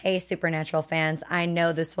Hey, Supernatural fans. I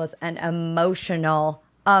know this was an emotional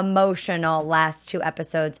last 2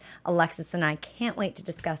 episodes. Alexis and I can't wait to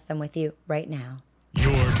discuss them with you right now.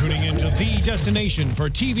 You're tuning into the destination for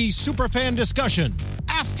TV superfan discussion,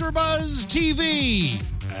 AFTERBUZZ TV.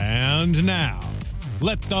 And now,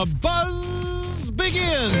 let the buzz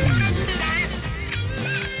begin.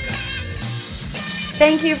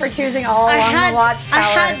 Thank you for choosing All Along the Watchtower. I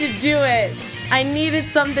had to do it. I needed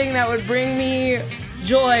something that would bring me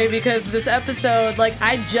joy because this episode,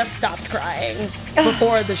 I just stopped crying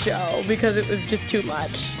before the show because it was just too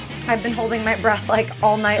much. I've been holding my breath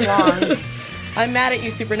all night long. I'm mad at you,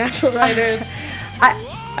 Supernatural writers.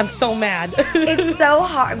 I'm so mad. It's so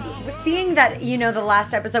hard. Seeing that, the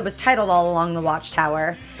last episode was titled All Along the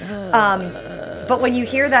Watchtower. But when you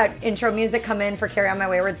hear that intro music come in for Carry On My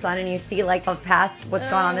Wayward Son and you see, what's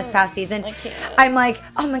gone on this past season, I'm like,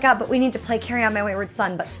 oh my God, but we need to play Carry On My Wayward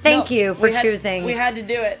Son. But thank you for choosing. We had to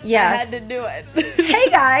do it. Yes. I had to do it. Hey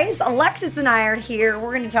guys, Alexis and I are here.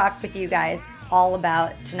 We're going to talk with you guys all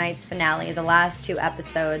about tonight's finale, the last 2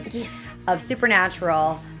 episodes of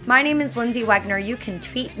Supernatural. My name is Lyndsey Wegner. You can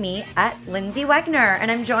tweet me at Lyndsey Wegner. And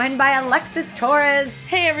I'm joined by Alexis Torres.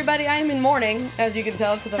 Hey everybody, I am in mourning, as you can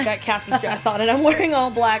tell, because I've got Cass's dress on and I'm wearing all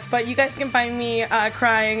black. But you guys can find me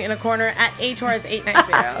crying in a corner at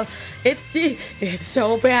Torres890. It's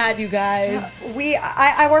so bad, you guys.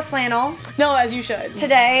 I wore flannel. No, as you should.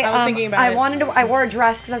 Today, I was thinking about it. I wore a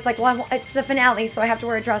dress because I was like, well, it's the finale, so I have to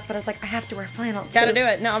wear a dress. But I was like, I have to wear flannel too. Gotta do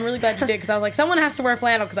it. No, I'm really glad you did because I was like, someone has to wear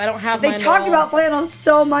flannel because I don't have They talked about flannel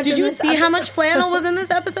so much. Did you see how much flannel was in this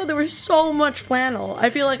episode? There was so much flannel. I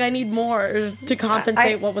feel like I need more to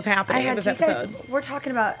compensate what was happening in this episode. We're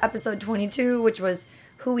talking about episode 22, which was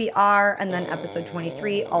Who We Are, and then episode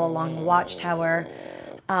 23, All Along the Watchtower.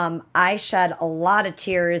 I shed a lot of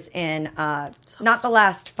tears in, not the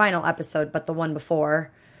last final episode, but the one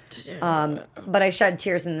before. But I shed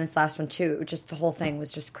tears in this last one too. Just the whole thing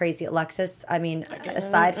was just crazy. Alexis, I mean,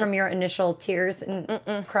 aside from your initial tears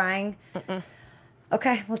and crying...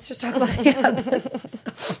 Okay, let's just talk about the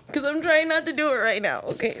episode. Because I'm trying not to do it right now.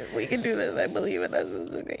 Okay, we can do this. I believe in us.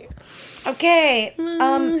 It's okay.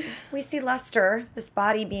 Okay. We see Lester, this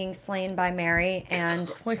body being slain by Mary, and...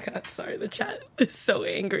 Oh my God, sorry. The chat is so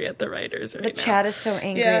angry at the writers right now. The chat is so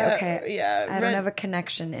angry. Yeah, okay. Yeah. I don't have a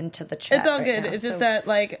connection into the chat. It's all good. Now, it's just that,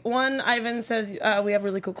 one, Ivan says, we have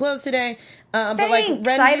really cool clothes today. Thanks,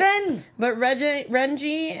 Ivan! But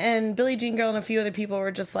Renji and Billie Jean Girl and a few other people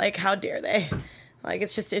were just like, how dare they?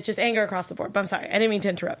 It's just anger across the board. But I'm sorry. I didn't mean to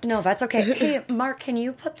interrupt. No, that's okay. Hey, Mark, can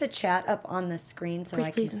you put the chat up on the screen so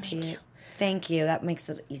I can see it? Thank you. That makes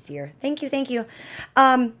it easier. Thank you.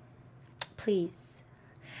 Please.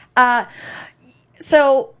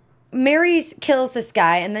 So Mary kills this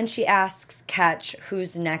guy, and then she asks Ketch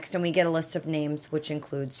who's next, and we get a list of names, which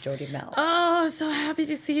includes Jody Mills. Oh, so happy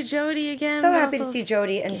to see Jody again. So happy to see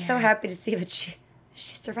Jody, and so happy to see that she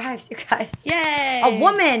survives, you guys. Yay! A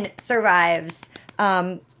woman survives.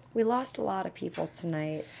 We lost a lot of people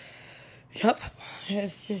tonight. Yep.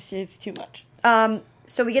 It's too much.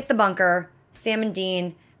 So we get the bunker, Sam and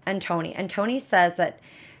Dean and Tony. And Tony says that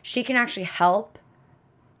she can actually help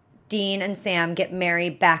Dean and Sam get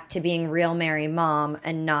Mary back to being real Mary mom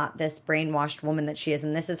and not this brainwashed woman that she is.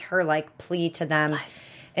 And this is her plea to them.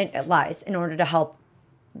 Lies in order to help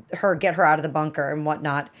her get her out of the bunker and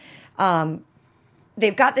whatnot.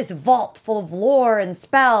 They've got this vault full of lore and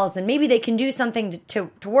spells, and maybe they can do something to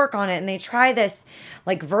work on it. And they try this,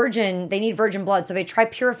 they need virgin blood, so they try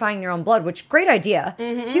purifying their own blood, which, great idea.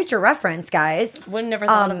 Mm-hmm. Future reference, guys. Would never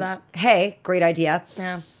thought of that. Hey, great idea.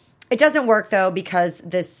 Yeah. It doesn't work, though, because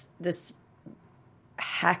this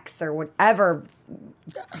hex or whatever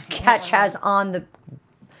Ketch has on the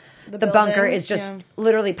bunker is just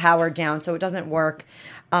literally powered down, so it doesn't work.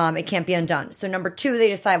 It can't be undone. So number 2, they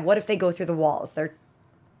decide, what if they go through the walls? They're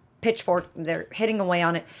they're hitting away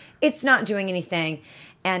on it. It's not doing anything.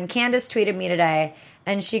 And Candace tweeted me today,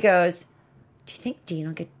 and she goes, do you think Dean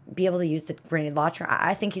will be able to use the grenade launcher?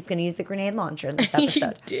 I think he's going to use the grenade launcher in this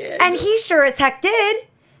episode. He did. And he sure as heck did.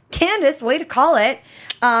 Candace, way to call it.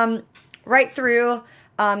 Right through,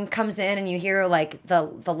 comes in, and you hear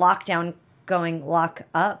the lockdown going lock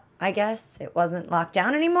up. I guess it wasn't locked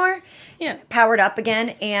down anymore. Yeah. Powered up again,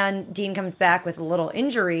 and Dean comes back with a little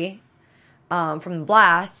injury from the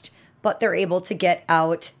blast, but they're able to get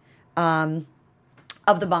out of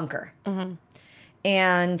the bunker. Mm-hmm.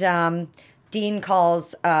 And Dean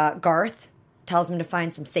calls Garth, tells him to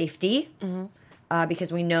find some safety. Mm-hmm.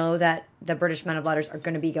 because we know that the British men of letters are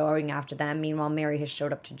going to be going after them. Meanwhile, Mary has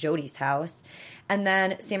showed up to Jodi's house. And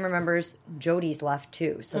then Sam remembers Jodi's left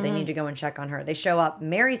too, so they need to go and check on her. They show up.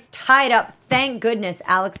 Mary's tied up. Thank goodness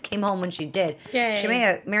Alex came home when she did.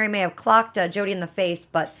 Yay. Mary may have clocked Jodi in the face,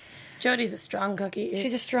 but Jodi's a strong cookie.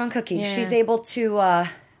 She's a strong cookie. Yeah. She's able to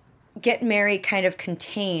get Mary kind of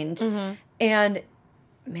contained. And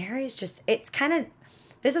Mary's just, it's kind of,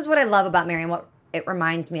 this is what I love about Mary and what it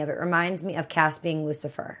reminds me of. It reminds me of Cass being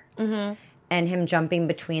Lucifer. And him jumping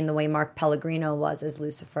between the way Mark Pellegrino was as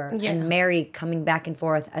Lucifer. Yeah. And Mary coming back and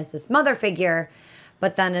forth as this mother figure,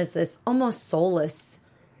 but then as this almost soulless,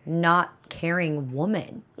 not caring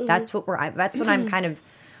woman. That's what I'm kind of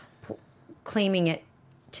claiming it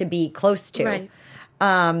to be close to. Right.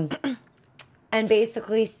 And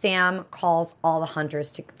basically, Sam calls all the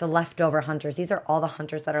hunters, the leftover hunters. These are all the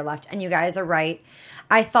hunters that are left. And you guys are right.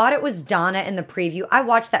 I thought it was Donna in the preview. I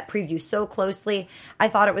watched that preview so closely. I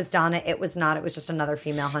thought it was Donna. It was not. It was just another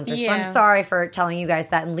female hunter. Yeah. So I'm sorry for telling you guys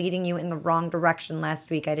that and leading you in the wrong direction last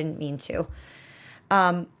week. I didn't mean to.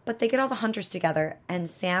 But they get all the hunters together, and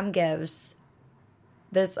Sam gives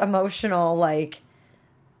this emotional,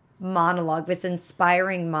 monologue, this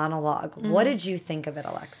inspiring monologue. What did you think of it,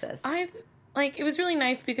 Alexis? It was really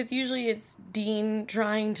nice because usually it's Dean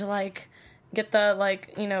trying to, get the,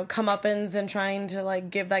 comeuppance and trying to,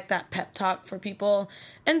 give, that pep talk for people.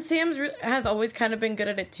 And Sam has always kind of been good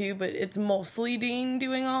at it, too, but it's mostly Dean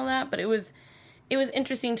doing all that. But it was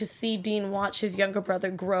interesting to see Dean watch his younger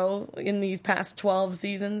brother grow in these past 12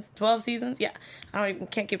 seasons. 12 seasons? Yeah.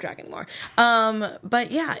 Can't keep track anymore.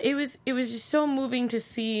 But, yeah, it was just so moving to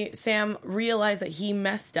see Sam realize that he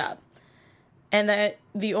messed up. And that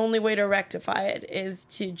the only way to rectify it is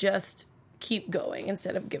to just keep going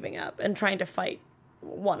instead of giving up and trying to fight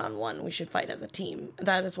one-on-one. We should fight as a team.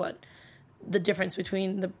 That is what the difference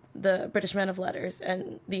between the British men of letters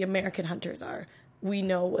and the American hunters are. We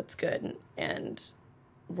know what's good, and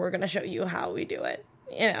we're going to show you how we do it.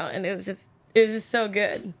 And it was just so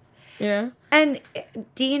good. Yeah. And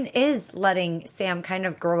Dean is letting Sam kind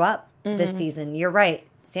of grow up this season. You're right.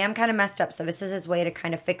 Sam kind of messed up, so this is his way to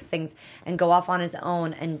kind of fix things and go off on his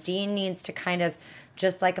own. And Dean needs to kind of,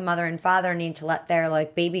 just like a mother and father, need to let their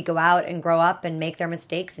baby go out and grow up and make their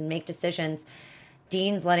mistakes and make decisions.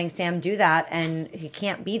 Dean's letting Sam do that, and he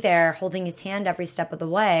can't be there holding his hand every step of the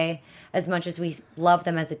way as much as we love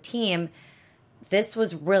them as a team. This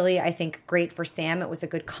was really, I think, great for Sam. It was a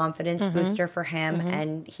good confidence booster for him,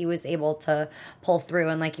 and he was able to pull through.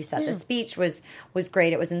 And like you said, the speech was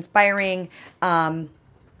great. It was inspiring.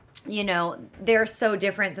 They're so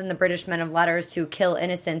different than the British men of letters who kill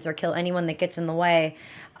innocents or kill anyone that gets in the way.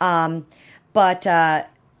 But the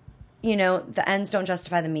ends don't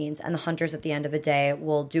justify the means, and the hunters at the end of the day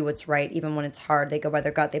will do what's right, even when it's hard. They go by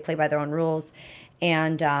their gut. They play by their own rules.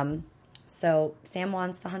 And so Sam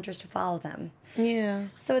wants the hunters to follow them. Yeah.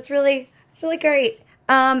 So it's really great.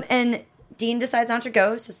 And Dean decides not to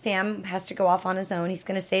go, so Sam has to go off on his own. He's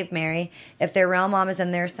going to save Mary. If their real mom is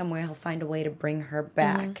in there somewhere, he'll find a way to bring her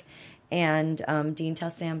back. And Dean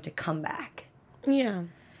tells Sam to come back. Yeah.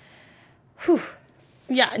 Whew.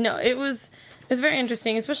 Yeah, no, it was very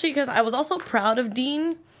interesting, especially because I was also proud of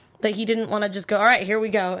Dean that he didn't want to just go, all right, here we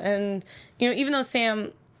go. And, even though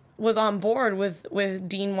Sam was on board with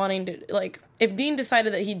Dean wanting to, if Dean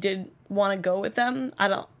decided that he did want to go with them,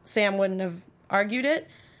 Sam wouldn't have argued it.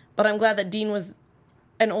 But I'm glad that Dean was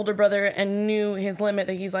an older brother and knew his limit,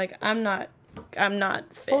 that he's like, I'm not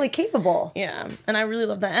fit. Fully capable. Yeah. And I really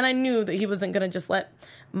love that. And I knew that he wasn't going to just let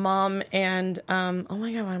Mom and, oh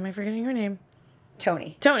my God, why am I forgetting her name?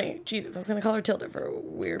 Tony. Jesus, I was going to call her Tilda for a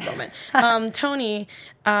weird moment. Tony,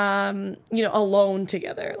 alone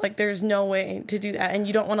together. There's no way to do that. And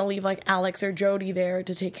you don't want to leave, Alex or Jodi there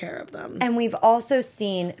to take care of them. And we've also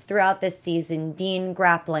seen throughout this season Dean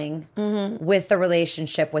grappling with the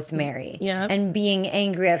relationship with Mary. Yeah. And being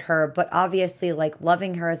angry at her, but obviously,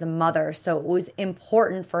 loving her as a mother. So it was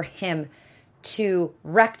important for him to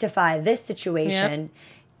rectify this situation. Yep.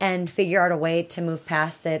 And figure out a way to move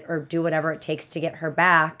past it or do whatever it takes to get her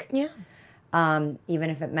back. Yeah. Even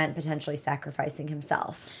if it meant potentially sacrificing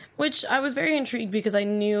himself. Which I was very intrigued because I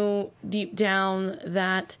knew deep down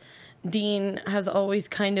that Dean has always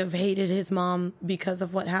kind of hated his mom because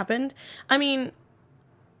of what happened. I mean,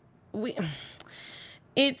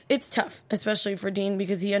 it's tough, especially for Dean,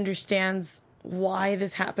 because he understands why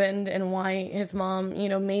this happened and why his mom,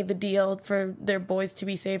 made the deal for their boys to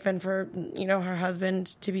be safe and for, her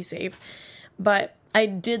husband to be safe. But I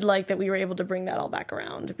did like that we were able to bring that all back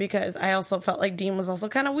around, because I also felt like Dean was also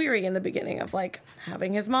kind of weary in the beginning of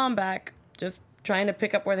having his mom back. Just trying to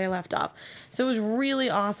pick up where they left off. So it was really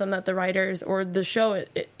awesome that the writers, or the show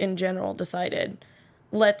in general, decided,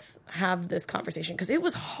 let's have this conversation. Because it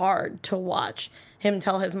was hard to watch him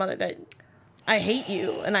tell his mother that, I hate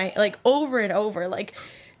you. And I, like, over and over, like,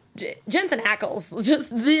 Jensen Ackles,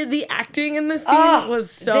 just the acting in this scene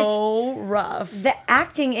was so rough. The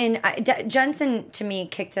acting in Jensen, to me,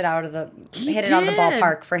 hit it out of the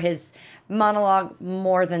ballpark for his monologue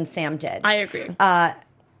more than Sam did. I agree.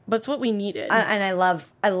 But it's what we needed. And I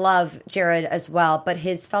love Jared as well, but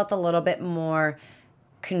his felt a little bit more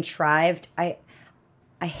contrived. I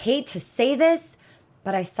hate to say this,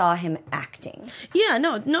 but I saw him acting. Yeah,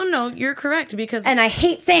 no, you're correct. And I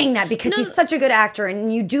hate saying that because he's such a good actor,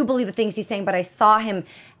 and you do believe the things he's saying, but I saw him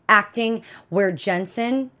acting where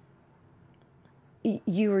Jensen,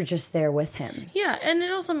 you were just there with him. Yeah, and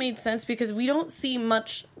it also made sense because we don't see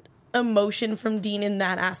much emotion from Dean in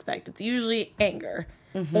that aspect. It's usually anger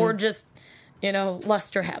or just,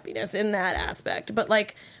 lust or happiness in that aspect. But,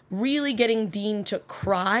 like, really getting Dean to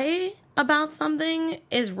cry about something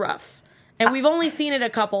is rough. And we've only seen it a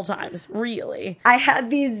couple times, really. I had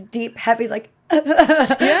these deep, heavy, like...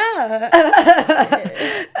 Yeah.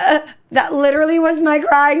 That literally was my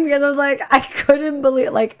crying because I was like, I couldn't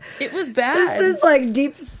believe, like... It was bad. Just this, like,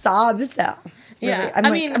 deep sob sound. Really, Yeah,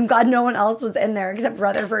 I'm glad no one else was in there except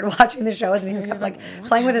Rutherford watching the show with me. He was like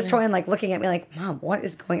playing with his toy and like looking at me like, Mom, what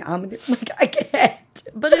is going on with you? I'm like, I can't.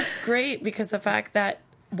 But it's great because the fact that,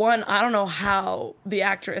 one, I don't know how the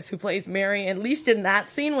actress who plays Mary, at least in that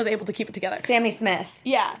scene, was able to keep it together. Sammy Smith.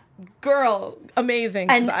 Yeah. Girl, amazing.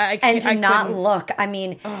 And to not look. I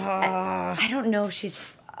mean, I don't know if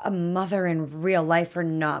she's a mother in real life or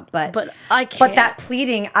not, but I can't. But that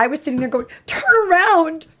pleading, I was sitting there going, turn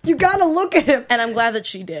around. You got to look at him. And I'm glad that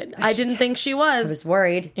she did. I didn't think she was. I was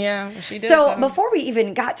worried. Yeah, she did. So before we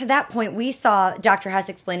even got to that point, we saw Dr. Hess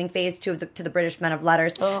explaining phase 2 to the British Men of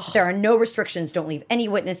Letters. Ugh. There are no restrictions. Don't leave any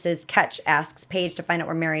witnesses. Ketch asks Paige to find out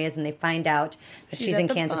where Mary is, and they find out that she's in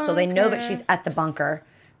Kansas. Bunker. So they know that she's at the bunker.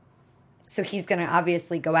 So he's going to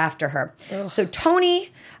obviously go after her. Ugh. So Tony...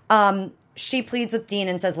 she pleads with Dean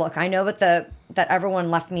and says, look, I know that everyone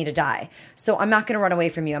left me to die, so I'm not going to run away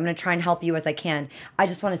from you. I'm going to try and help you as I can. I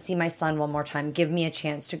just want to see my son one more time. Give me a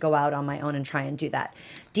chance to go out on my own and try and do that.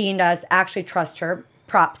 Dean does actually trust her.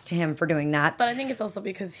 Props to him for doing that. But I think it's also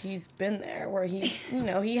because he's been there where he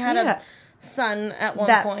had a son at one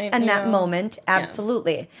point. And that moment,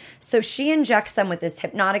 absolutely. Yeah. So she injects them with this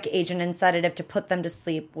hypnotic agent and sedative to put them to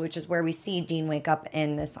sleep, which is where we see Dean wake up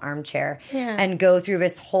in this armchair and go through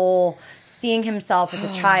this whole seeing himself as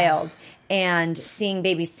a child and seeing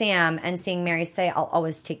baby Sam and seeing Mary say, I'll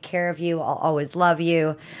always take care of you. I'll always love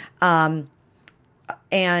you.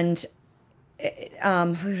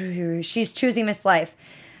 She's choosing this life.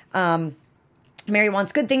 Mary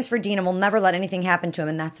wants good things for Dean and will never let anything happen to him.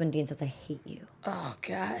 And that's when Dean says, I hate you. Oh,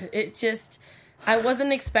 God. It just... I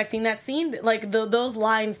wasn't expecting that scene, like those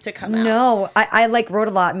lines to come out. No, I wrote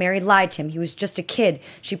a lot. Mary lied to him. He was just a kid.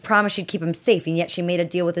 She promised she'd keep him safe, and yet she made a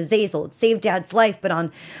deal with Azazel. It saved Dad's life, but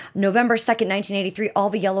on November 2nd, 1983, all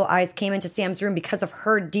the yellow eyes came into Sam's room because of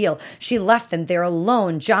her deal. She left them there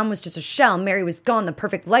alone. John was just a shell. Mary was gone. The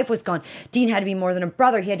perfect life was gone. Dean had to be more than a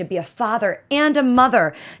brother. He had to be a father and a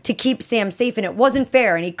mother to keep Sam safe, and it wasn't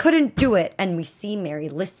fair, and he couldn't do it. And we see Mary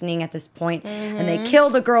listening at this point, and they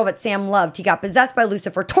killed a girl that Sam loved. He got possessed by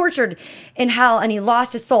Lucifer, tortured in hell, and he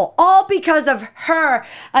lost his soul, all because of her.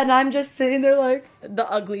 And I'm just sitting there like... The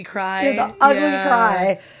ugly cry. The ugly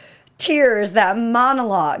cry. Tears, that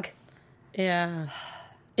monologue. Yeah.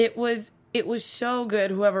 It was so good.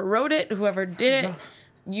 Whoever wrote it, whoever did it,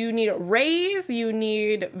 you need a raise, you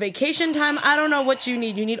need vacation time. I don't know what you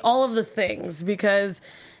need. You need all of the things, because...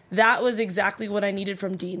 that was exactly what I needed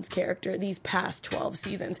from Dean's character these past 12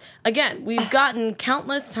 seasons. Again, we've gotten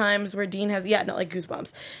countless times where Dean has... Yeah, no, like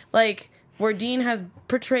Goosebumps. Like, where Dean has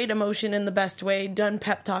portrayed emotion in the best way, done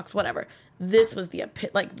pep talks, whatever. This was the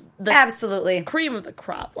absolutely cream of the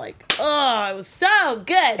crop. Like, oh, it was so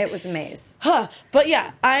good. It was amazing. But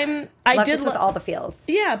yeah, I did with all the feels.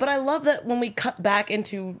 Yeah, but I love that when we cut back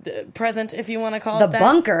into the present, if you want to call it that. The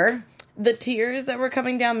bunker. The tears that were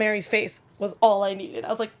coming down Mary's face was all I needed. I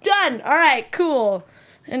was like, done! All right, cool.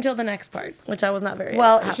 Until the next part, which I was not very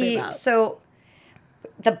happy about. So,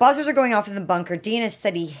 the buzzers are going off in the bunker. Dean has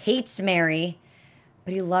said he hates Mary,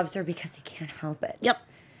 but he loves her because he can't help it. Yep.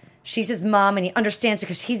 She's his mom, and he understands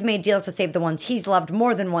because he's made deals to save the ones he's loved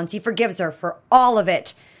more than once. He forgives her for all of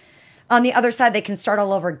it. On the other side, they can start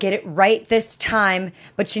all over, get it right this time,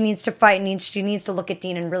 but she needs to fight. She needs to look at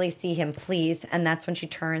Dean and really see him, please. And that's when she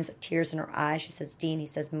turns, tears in her eyes. She says, Dean. He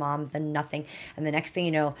says, Mom, then nothing. And the next thing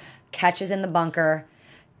you know, Ketch is in the bunker.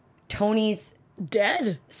 Tony's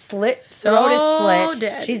Dead. Slit. So throat is slit.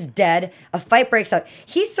 dead. She's dead. A fight breaks out.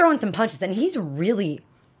 He's throwing some punches, and he's really,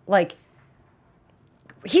 like,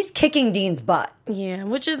 he's kicking Dean's butt. Yeah,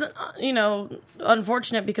 which is,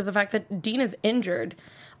 unfortunate because of the fact that Dean is injured.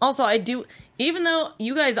 Also, even though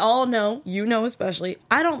you guys all know, especially,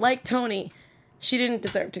 I don't like Tony. She didn't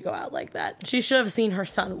deserve to go out like that. She should have seen her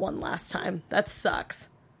son one last time. That sucks.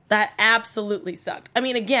 That absolutely sucked. I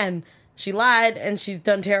mean, again, she lied and she's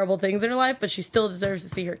done terrible things in her life, but she still deserves to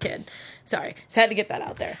see her kid. Sorry, just had to get that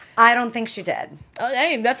out there. I don't think she did. Oh,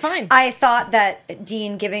 hey, that's fine. I thought that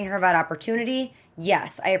Dean giving her that opportunity,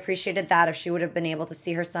 yes, I appreciated that. If she would have been able to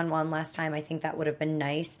see her son one last time, I think that would have been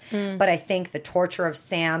nice. But I think the torture of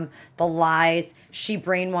Sam, the lies, she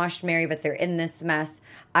brainwashed Mary, but they're in this mess.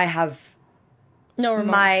 I have no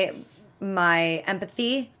remorse. My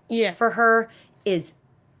empathy Yeah. for her is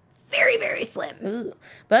very, very slim. Ugh.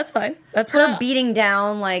 But that's fine. That's Her beating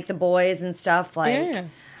down, like, the boys and stuff, like, Yeah.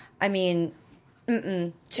 I mean,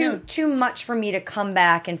 too much for me to come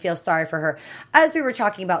back and feel sorry for her. As we were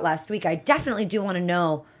talking about last week, I definitely do want to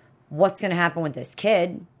know what's going to happen with this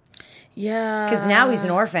kid. Yeah. Because now he's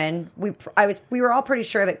an orphan. We were all pretty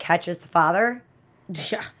sure that Ketch is the father.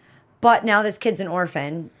 Yeah. But now this kid's an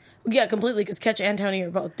orphan. Yeah, completely, because Ketch and Tony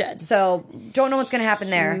are both dead. So, don't know what's going to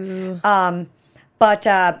happen there.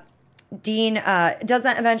 But Dean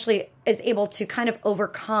is able to kind of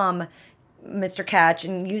overcome Mr. Ketch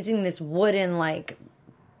and using this wooden, like,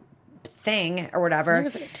 thing or whatever. I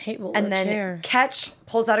think it was like a table and or then a chair. Ketch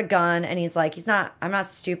pulls out a gun and he's like, I'm not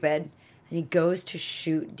stupid. And he goes to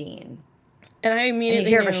shoot Dean. And I immediately And you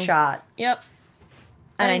hear knew. of a shot. Yep.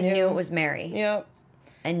 And I knew it was Mary. Yep.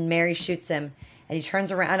 And Mary shoots him. And he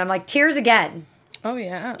turns around. And I'm like, tears again. Oh,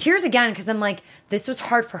 yeah. Tears again, because I'm like, this was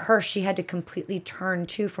hard for her. She had to completely turn,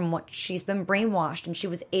 too, from what she's been brainwashed. And she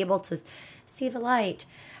was able to see the light.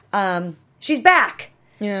 She's back.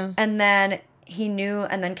 Yeah. And then he knew,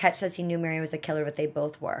 and then Ketch says he knew Mary was a killer, but they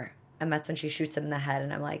both were. And that's when she shoots him in the head.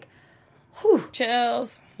 And I'm like, whew.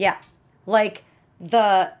 Chills. Yeah. Like,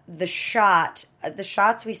 the shots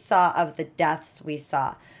we saw of the deaths we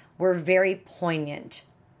saw were very poignant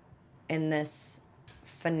in this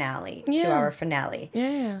finale, 2-hour finale.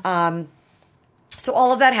 Yeah. So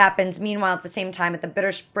all of that happens. Meanwhile, at the same time, at the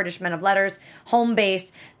British Men of Letters home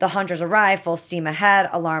base, the hunters arrive, full steam ahead.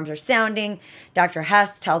 Alarms are sounding. Dr.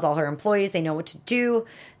 Hess tells all her employees they know what to do.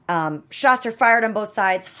 Shots are fired on both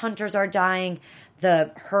sides. Hunters are dying.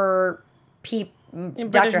 Dr.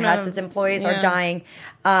 Hess's employees are dying.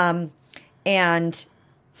 And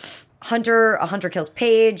a hunter kills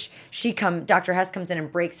Paige. Dr. Hess comes in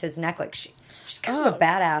and breaks his neck. Like, she's kind of a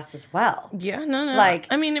badass as well. Yeah, no. Like,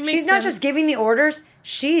 I mean, it makes she's not just giving the orders.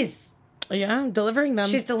 She's delivering them.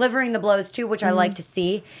 She's delivering the blows too, which I like to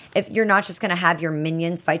see. If you're not just going to have your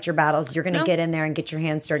minions fight your battles, you're going to get in there and get your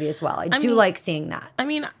hands dirty as well. I do like seeing that. I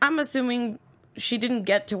mean, I'm assuming she didn't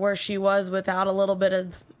get to where she was without a little bit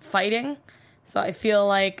of fighting. So I feel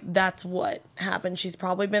like that's what happened. She's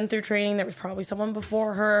probably been through training. There was probably someone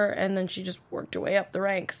before her, and then she just worked her way up the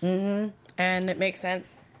ranks. Mm-hmm. And it makes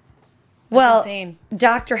sense. Well, insane.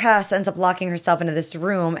 Dr. Hess ends up locking herself into this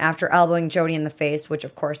room after elbowing Jody in the face, which,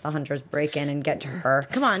 of course, the hunters break in and get to her.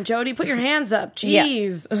 Come on, Jody, put your hands up.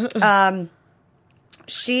 Jeez. Yeah.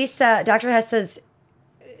 She said, Dr. Hess says,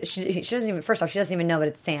 she doesn't even, first off, she doesn't even know that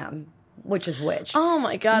it's Sam, which is which. Oh,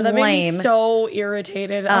 my God. That made me so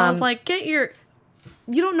irritated. I was like, you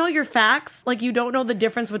don't know your facts? Like, you don't know the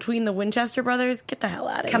difference between the Winchester brothers? Get the hell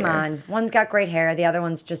out of here. Come on. One's got great hair. The other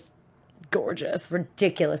one's just gorgeous,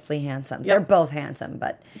 ridiculously handsome. Yep. They're both handsome,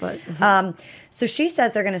 but so she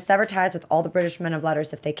says they're going to sever ties with all the British Men of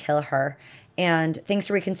Letters if they kill her, and things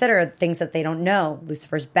to reconsider, things that they don't know.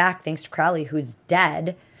 Lucifer's back thanks to Crowley, who's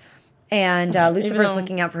dead, and Lucifer's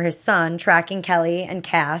looking out for his son, tracking Kelly and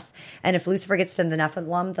Cass, and if Lucifer gets to the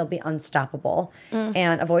Nephilim, they'll be unstoppable.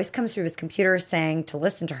 And a voice comes through his computer saying to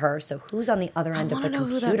listen to her. So who's on the other end of the computer?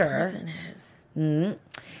 Who that person is.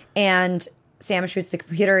 And Sam shoots the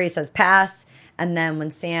computer. He says, pass. And then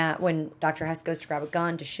when Dr. Hess goes to grab a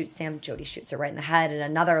gun to shoot Sam, Jody shoots her right in the head. And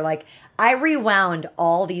another, I rewound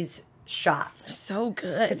all these shots. So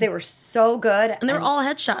good. Because they were so good. And they were all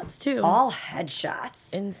headshots, too. All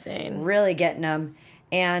headshots. Insane. Really getting them.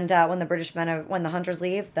 And when the hunters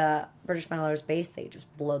leave, the British Men of Letters base, they just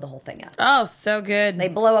blow the whole thing up. Oh, so good. They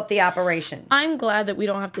blow up the operation. I'm glad that we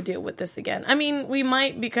don't have to deal with this again. I mean, we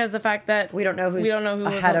might because the fact that we don't know who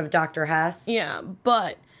ahead of Dr. Hess. Yeah,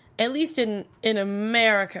 but at least in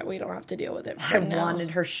America, we don't have to deal with it. I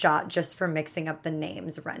wanted her shot just for mixing up the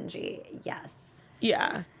names, Renji. Yes.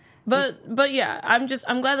 Yeah. But yeah, I'm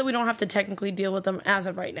glad that we don't have to technically deal with them as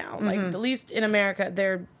of right now. Like, at least in America,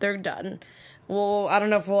 they're done. Well, I don't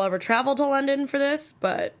know if we'll ever travel to London for this,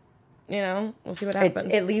 but, we'll see what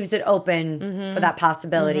happens. It leaves it open for that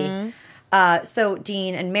possibility. So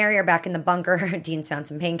Dean and Mary are back in the bunker. Dean's found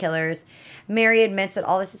some painkillers. Mary admits that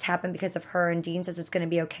all this has happened because of her, and Dean says it's going to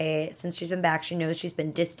be okay. Since she's been back, she knows she's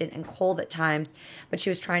been distant and cold at times, but she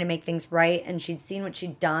was trying to make things right, and she'd seen what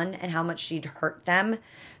she'd done and how much she'd hurt them.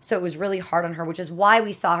 So it was really hard on her, which is why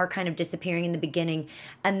we saw her kind of disappearing in the beginning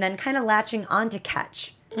and then kind of latching on to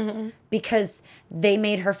Ketch. Because they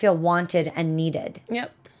made her feel wanted and needed.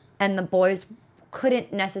 Yep. And the boys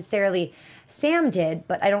couldn't necessarily... Sam did,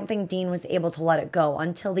 but I don't think Dean was able to let it go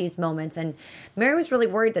until these moments. And Mary was really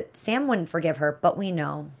worried that Sam wouldn't forgive her, but we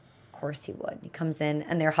know, of course he would. He comes in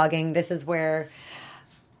and they're hugging. This is where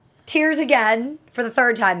tears again for the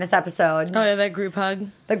third time this episode. Oh, yeah, that group hug.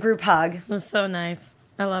 The group hug. It was so nice.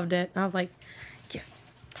 I loved it. I was like, yes.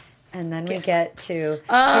 And then we get to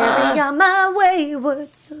carry on my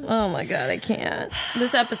wayward soul. Oh, my God, I can't.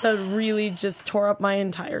 This episode really just tore up my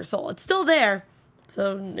entire soul. It's still there.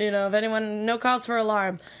 So, if anyone, no cause for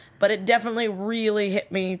alarm. But it definitely really hit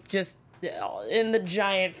me just in the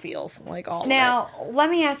giant feels, like all Now, let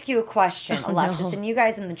me ask you a question, Alexis, and you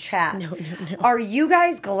guys in the chat. No. Are you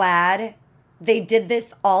guys glad they did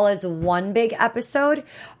this all as one big episode?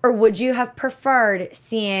 Or would you have preferred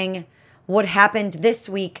seeing what happened this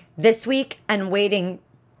week, and waiting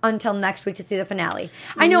until next week to see the finale?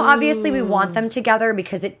 I know, obviously, we want them together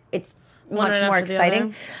because it's much more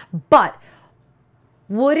exciting. But...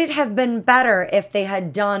 would it have been better if they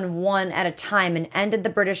had done one at a time and ended the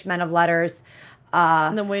British Men of Letters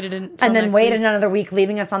and then waited another week,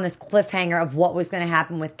 leaving us on this cliffhanger of what was going to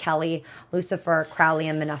happen with Kelly, Lucifer, Crowley,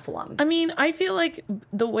 and the Nephilim? I mean, I feel like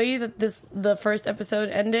the way that the first episode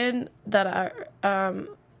ended, that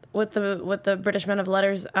with the British Men of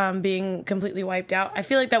Letters being completely wiped out, I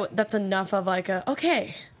feel like that's enough of like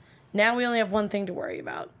okay, now we only have one thing to worry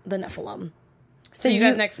about: the Nephilim. So see you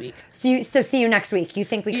guys next week. So see you next week. You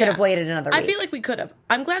think we could have waited another week? I feel like we could have.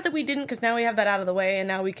 I'm glad that we didn't, because now we have that out of the way, and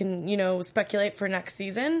now we can, speculate for next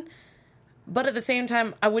season. But at the same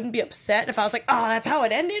time, I wouldn't be upset if I was like, oh, that's how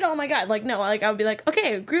it ended? Oh my God. Like, no, like I would be like,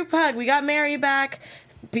 okay, group hug. We got Mary back.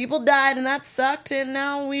 People died, and that sucked, and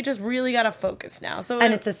now we just really got to focus now.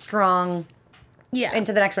 And it's a strong...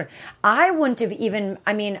 into the next one. I wouldn't have even,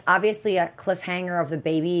 obviously a cliffhanger of the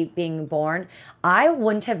baby being born. I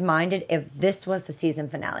wouldn't have minded if this was the season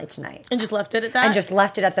finale tonight. And just left it at that? And just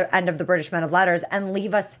left it at the end of the British Men of Letters and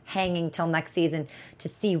leave us hanging till next season to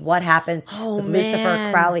see what happens with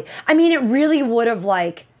Lucifer, Crowley. It really would have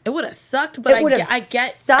it would have sucked, but I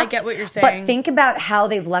get what you're saying. But think about how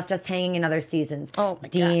they've left us hanging in other seasons. Oh my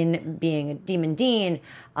God. Dean being a Demon Dean,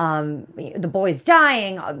 the boys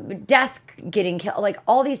dying, death getting killed, like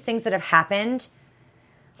all these things that have happened.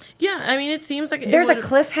 Yeah, it seems like there's a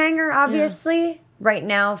cliffhanger, obviously, right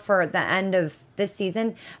now for the end of this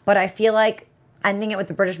season. But I feel like ending it with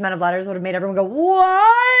the British Men of Letters would have made everyone go,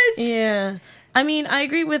 "What?" Yeah. I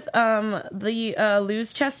agree with the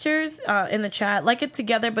Lewis-Chesters in the chat. Like it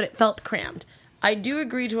together, but it felt crammed. I do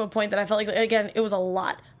agree to a point that I felt like, again, it was a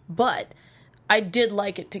lot. But I did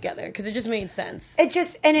like it together because it just made sense. It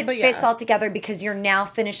fits all together because you're now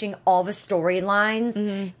finishing all the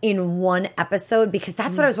storylines in one episode, because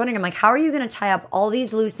that's what I was wondering. I'm like, how are you going to tie up all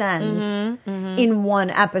these loose ends in one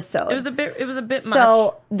episode? It was a bit much.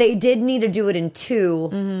 So they did need to do it in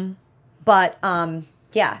two. But,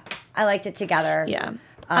 yeah. I liked it together. Yeah.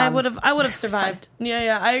 I would have survived.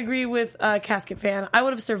 Yeah. I agree with Casket Fan. I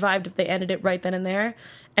would have survived if they ended it right then and there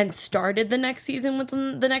and started the next season with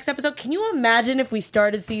the next episode. Can you imagine if we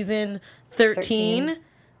started season 13,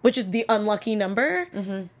 which is the unlucky number,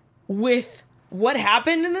 with what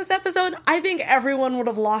happened in this episode? I think everyone would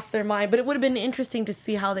have lost their mind, but it would have been interesting to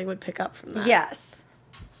see how they would pick up from that. Yes.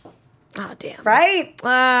 Oh, damn. Right? Okay.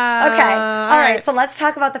 All right. So let's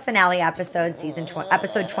talk about the finale episode,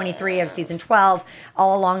 episode 23 of season 12,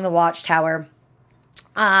 All Along the Watchtower.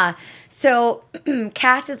 So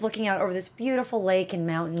Cass is looking out over this beautiful lake and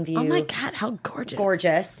mountain view. Oh my God, how gorgeous.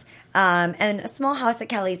 Gorgeous. And a small house that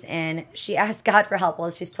Kelly's in. She asked God for help while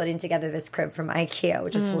she's putting together this crib from IKEA,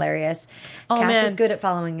 which is hilarious. Cass is good at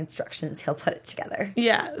following instructions. He'll put it together.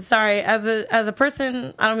 Yeah, sorry. As a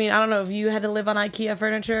person, I don't know if you had to live on IKEA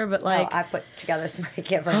furniture, but I put together some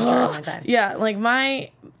IKEA furniture at one time. Yeah, like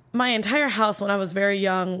my entire house when I was very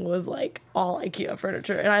young was like all IKEA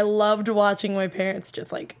furniture, and I loved watching my parents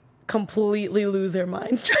just like completely lose their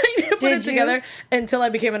minds trying to put it together until I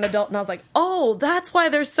became an adult, and I was like, oh, that's why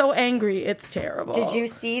they're so angry. It's terrible. Did you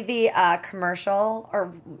see the commercial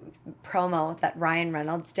or promo that Ryan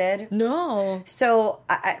Reynolds did? No. So,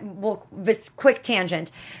 this quick tangent.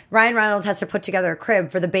 Ryan Reynolds has to put together a crib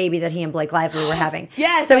for the baby that he and Blake Lively were having.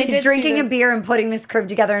 Yes, so I he's did drinking see a this. beer and putting this crib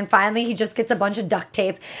together, and finally he just gets a bunch of duct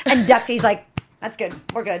tape and he's like, that's good.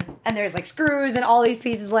 We're good. And there's like screws and all these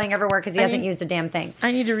pieces laying everywhere because he hasn't used a damn thing.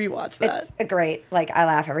 I need to rewatch that. It's a great, I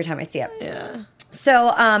laugh every time I see it. Yeah. So,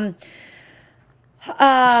 oh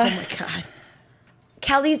my God.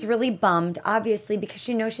 Kelly's really bummed, obviously, because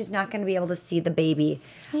she knows she's not going to be able to see the baby.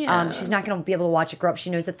 Yeah. She's not going to be able to watch it grow up. She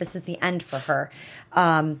knows that this is the end for her.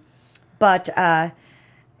 But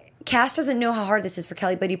Cass doesn't know how hard this is for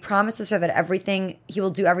Kelly, but he promises her that he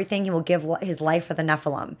will do everything. He will give his life for the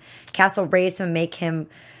Nephilim. Cass will raise him and make him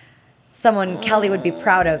someone Kelly would be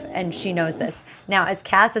proud of, and she knows this. Now, as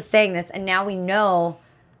Cass is saying this, and now we know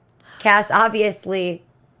Cass obviously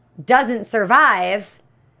doesn't survive,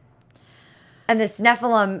 and this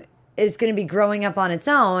Nephilim is going to be growing up on its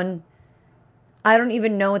own. I don't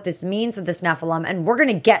even know what this means with this Nephilim, and we're going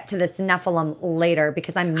to get to this Nephilim later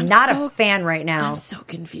because I'm not a fan right now. I'm so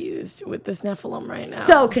confused with this Nephilim right now.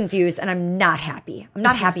 So confused, and I'm not happy. I'm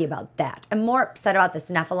not happy about that. I'm more upset about this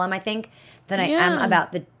Nephilim, I think, than I am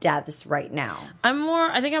about the deaths right now.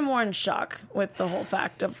 I think I'm more in shock with the whole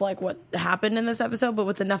fact of like what happened in this episode, but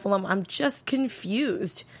with the Nephilim, I'm just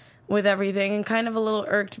confused with everything and kind of a little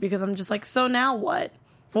irked because I'm just like, so now what?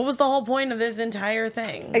 What was the whole point of this entire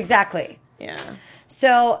thing? Exactly. Yeah.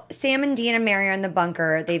 So Sam and Dean and Mary are in the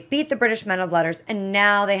bunker. They've beat the British men of letters, and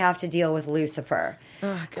now they have to deal with Lucifer.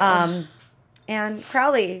 Oh, God. And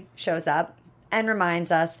Crowley shows up and reminds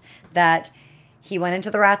us that he went into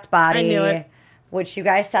the rat's body. I knew it. Which you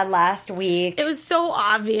guys said last week. It was so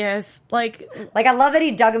obvious. Like I love that he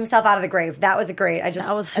dug himself out of the grave. That was great. I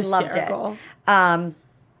loved it.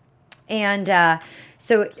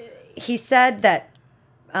 So he said that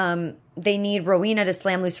they need Rowena to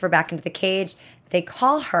slam Lucifer back into the cage. They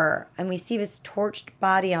call her, and we see this torched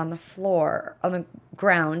body on the floor, on the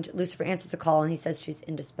ground. Lucifer answers the call, and he says she's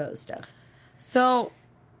indisposed of. So...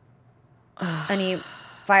 and he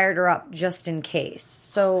fired her up just in case.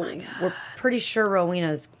 So we're pretty sure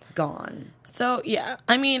Rowena's gone. So, yeah.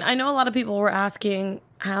 I mean, I know a lot of people were asking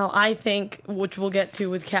how I think, which we'll get to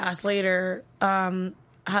with Cass later,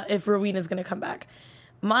 if Rowena's going to come back.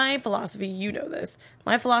 My philosophy, you know this,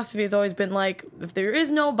 my philosophy has always been like, if there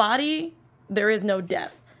is no body, there is no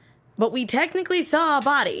death. But we technically saw a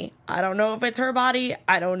body. I don't know if it's her body.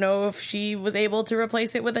 I don't know if she was able to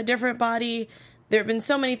replace it with a different body. There have been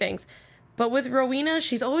so many things. But with Rowena,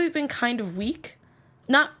 she's always been kind of weak.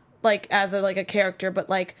 Not like as a character, but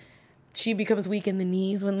like she becomes weak in the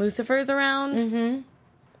knees when Lucifer's around. Mm-hmm.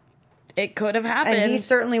 It could have happened. And he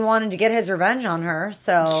certainly wanted to get his revenge on her,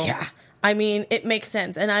 so... Yeah. I mean, it makes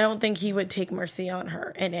sense, and I don't think he would take mercy on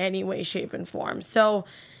her in any way, shape, and form. So,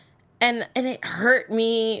 and it hurt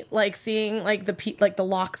me, like, seeing, like, the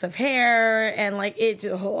locks of hair, and, like, it,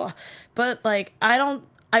 but, like, I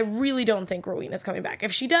really don't think Rowena's coming back.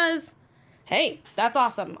 If she does, hey, that's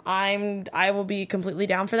awesome. I will be completely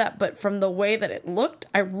down for that, but from the way that it looked,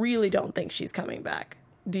 I really don't think she's coming back.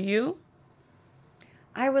 Do you?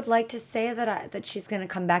 I would like to say that she's going to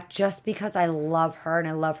come back just because I love her and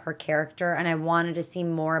I love her character and I wanted to see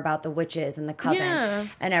more about the witches and the coven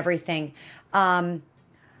and everything.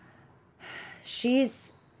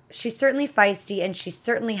 She's certainly feisty and she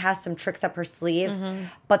certainly has some tricks up her sleeve,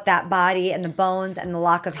 but that body and the bones and the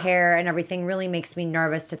lock of hair and everything really makes me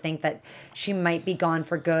nervous to think that she might be gone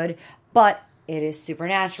for good. But it is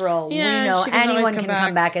supernatural. Yeah, we know anyone can come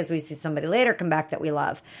come back, as we see somebody later come back that we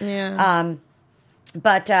love. Yeah.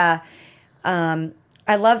 But I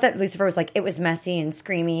love that Lucifer was like, it was messy and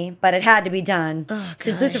screamy, but it had to be done. Oh,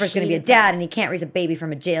 Since God, Lucifer's going to be a dad and he can't raise a baby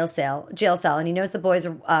from a jail cell, and he knows the boys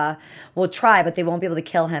will try, but they won't be able to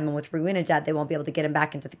kill him. And with Rowena dead, they won't be able to get him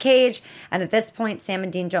back into the cage. And at this point, Sam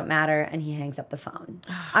and Dean don't matter, and he hangs up the phone.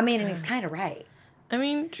 I mean, and he's kind of right. I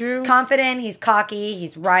mean, true. He's confident, he's cocky,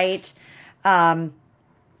 he's right. Dean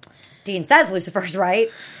says Lucifer's right.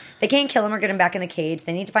 They can't kill him or get him back in the cage.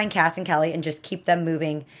 They need to find Cass and Kelly and just keep them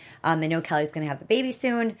moving. They know Kelly's going to have the baby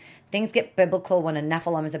soon. Things get biblical when a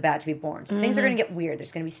Nephilim is about to be born. So things are going to get weird.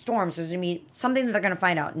 There's going to be storms. There's going to be something that they're going to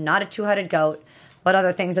find out. Not a two-headed goat, but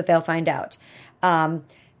other things that they'll find out. And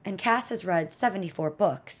Cass has read 74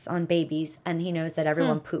 books on babies, and he knows that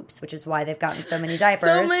everyone poops, which is why they've gotten so many diapers.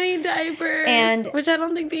 So many diapers, and which I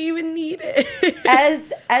don't think they even needed.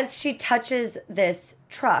 as she touches this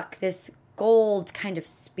truck, this gold kind of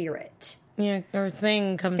spirit or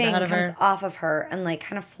thing comes thing out of comes her. off of her and like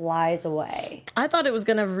kind of flies away. I thought it was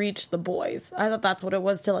gonna reach the boys. I thought that's what it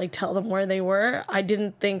was, to like tell them where they were. I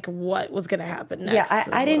didn't think what was gonna happen next. Yeah,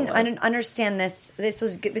 I didn't understand this.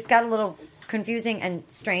 This got a little confusing and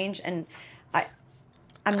strange, and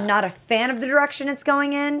I'm not a fan of the direction it's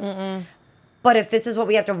going in. Mm-mm. But if this is what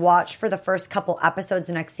we have to watch for the first couple episodes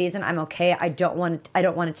of next season, I'm okay. I don't want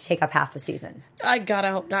it to take up half the season. I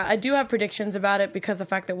gotta hope not. I do have predictions about it because the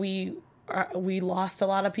fact that we lost a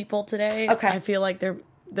lot of people today. Okay, I feel like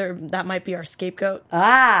that might be our scapegoat.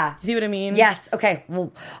 Ah, see what I mean? Yes. Okay.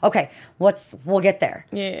 Well, okay. We'll get there.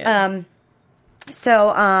 Yeah.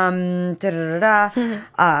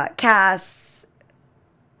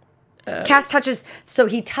 Cass touches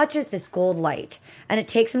this gold light, and it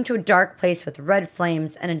takes him to a dark place with red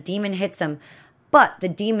flames, and a demon hits him, but the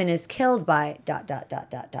demon is killed by ... Yep.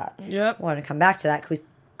 I want to come back to that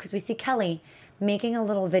because we see Kelly making a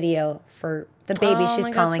little video for the baby she's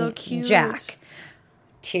calling so cute. Jack.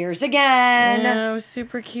 Tears again. No,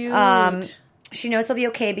 super cute. She knows he'll be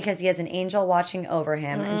okay because he has an angel watching over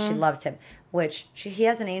him, and she loves him, he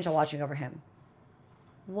has an angel watching over him.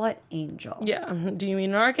 What angel? Yeah. Do you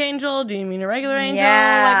mean an archangel? Do you mean a regular angel?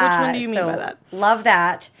 Yeah. Like, which one do you mean by that? Love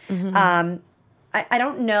that. Mm-hmm. I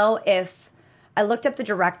don't know if... I looked up the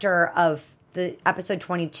director of the episode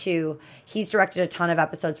 22. He's directed a ton of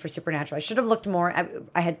episodes for Supernatural. I should have looked more.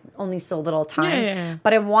 I had only so little time. Yeah.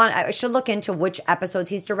 But I should look into which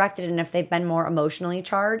episodes he's directed and if they've been more emotionally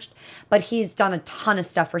charged. But he's done a ton of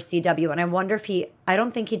stuff for CW. And I wonder if I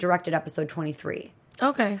don't think he directed episode 23.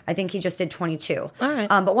 Okay. I think he just did 22. All right.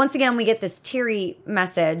 But once again, we get this teary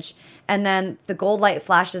message, and then the gold light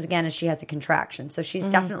flashes again as she has a contraction. So she's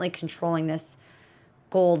definitely controlling this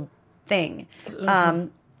gold thing.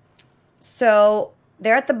 So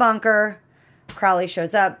they're at the bunker. Crowley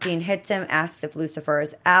shows up. Dean hits him, asks if Lucifer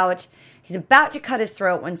is out. He's about to cut his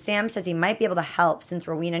throat when Sam says he might be able to help since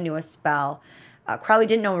Rowena knew a spell. Crowley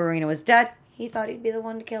didn't know Rowena was dead. He thought he'd be the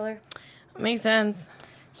one to kill her. Makes sense.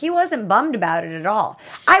 He wasn't bummed about it at all.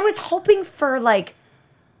 I was hoping for, like,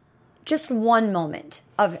 just one moment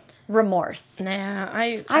of remorse. Nah,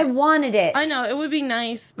 I wanted it. I know, it would be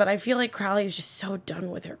nice, but I feel like Crowley's just so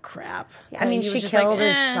done with her crap. Yeah, I mean, she killed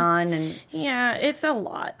his son, and yeah, it's a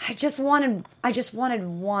lot. I just wanted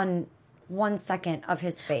one second of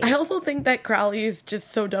his face. I also think that Crowley is just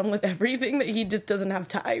so done with everything that he just doesn't have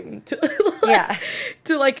time to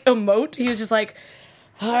emote. He was just like,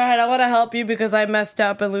 all right, I want to help you because I messed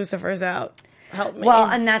up and Lucifer's out. Help me. Well,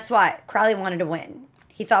 and that's why Crowley wanted to win.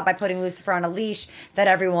 He thought by putting Lucifer on a leash that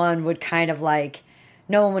everyone would kind of like,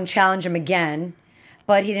 no one would challenge him again.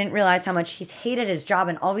 But he didn't realize how much he's hated his job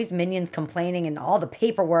and all these minions complaining and all the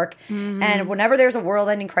paperwork. Mm-hmm. And whenever there's a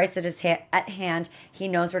world-ending crisis at hand, he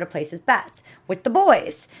knows where to place his bets with the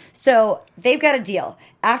boys. So they've got a deal.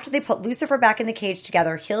 After they put Lucifer back in the cage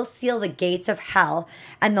together, he'll seal the gates of hell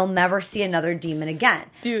and they'll never see another demon again.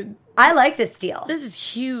 Dude. I like this deal. This is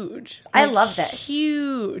huge. I love this.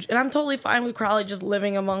 Huge. And I'm totally fine with Crowley just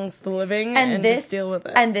living amongst the living and just deal with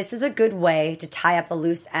it. And this is a good way to tie up the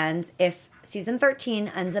loose ends if Season 13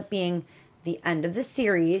 ends up being the end of the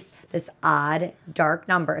series, this odd, dark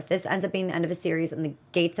number. If this ends up being the end of the series and the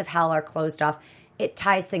gates of hell are closed off, it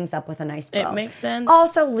ties things up with a nice bow. It makes sense.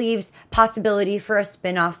 Also leaves possibility for a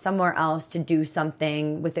spinoff somewhere else to do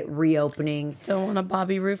something with it reopening. Still want a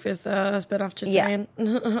Bobby Rufus spinoff, just saying.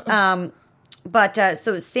 But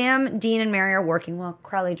so Sam, Dean, and Mary are working while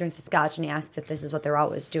Crowley drinks a scotch and he asks if this is what they're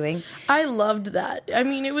always doing. I loved that. I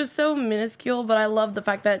mean, it was so minuscule, but I love the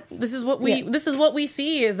fact that this is what we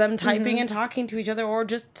see is them typing and talking to each other or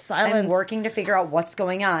just silence. And working to figure out what's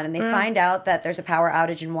going on. And they find out that there's a power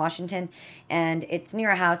outage in Washington and it's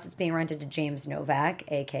near a house that's being rented to James Novak,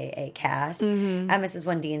 a.k.a. Cass. And this is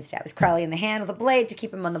when Dean stabs Crowley in the hand with a blade to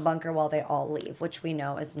keep him on the bunker while they all leave, which we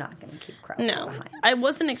know is not going to keep Crowley behind. I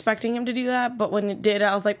wasn't expecting him to do that. But when it did,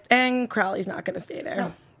 I was like, and Crowley's not going to stay there.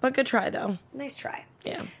 No. But good try, though. Nice try.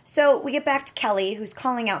 Yeah. So we get back to Kelly, who's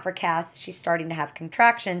calling out for Cass. She's starting to have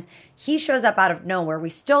contractions. He shows up out of nowhere. We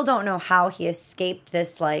still don't know how he escaped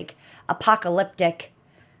this, like, apocalyptic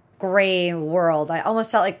gray world. I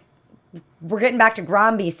almost felt like we're getting back to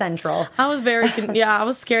Gromby Central. I was I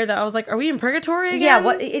was scared that I was like, are we in purgatory again?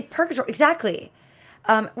 Yeah, it's purgatory. Exactly.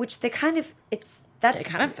 Which they kind of, it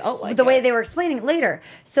kind of felt like the way they were explaining it later.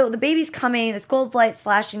 So the baby's coming, this gold light's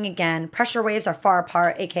flashing again, pressure waves are far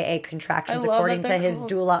apart, aka contractions, according to his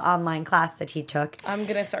doula online class that he took. I'm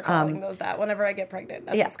going to start calling those that whenever I get pregnant.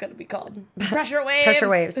 That's what it's going to be called. Pressure waves. Pressure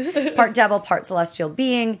waves. Part devil, part celestial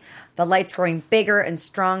being. The light's growing bigger and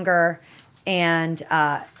stronger. And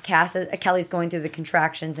Kelly's going through the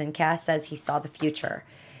contractions, and Cass says he saw the future.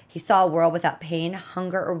 He saw a world without pain,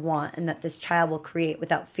 hunger, or want, and that this child will create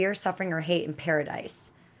without fear, suffering, or hate in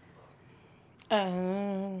paradise.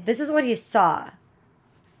 This is what he saw.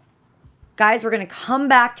 Guys, we're going to come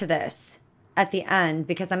back to this at the end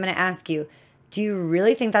because I'm going to ask you, do you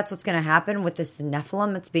really think that's what's going to happen with this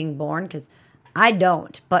Nephilim that's being born? Because I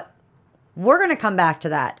don't, but we're going to come back to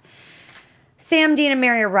that. Sam, Dean, and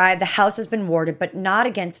Mary arrive. The house has been warded, but not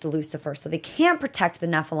against Lucifer, so they can't protect the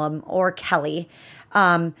Nephilim or Kelly,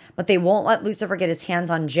 but they won't let Lucifer get his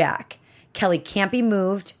hands on Jack. Kelly can't be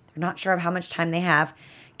moved. They're not sure of how much time they have.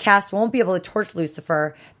 Cass won't be able to torch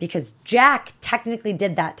Lucifer because Jack technically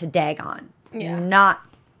did that to Dagon, not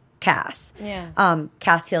Cass.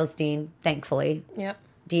 Cass heals Dean, thankfully. Yep.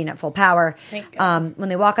 Dean at full power. Thank God. When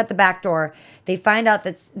they walk out the back door, they find out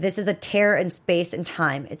that this is a tear in space and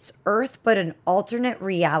time. It's Earth, but an alternate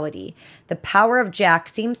reality. The power of Jack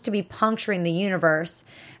seems to be puncturing the universe,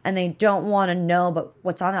 and they don't want to know but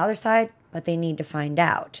what's on the other side, but they need to find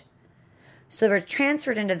out. So they're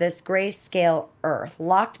transferred into this grayscale Earth,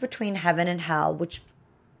 locked between heaven and hell, which...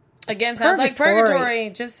 Again, sounds like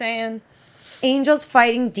purgatory. Just saying. Angels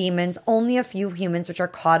fighting demons, only a few humans which are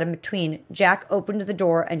caught in between. Jack opened the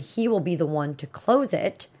door and he will be the one to close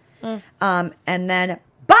it. And then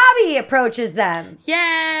Bobby approaches them.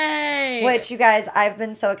 Yay! Which, you guys, I've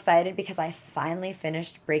been so excited because I finally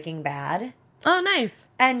finished Breaking Bad. Oh, nice.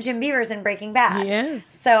 And Jim Beaver's in Breaking Bad. Yes.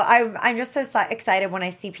 So I'm just so excited when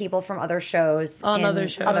I see people from other shows. Other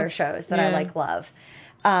shows that I love.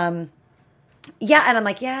 Yeah, and I'm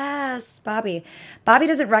like, yes, Bobby. Bobby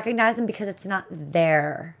doesn't recognize him because it's not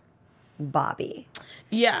their Bobby.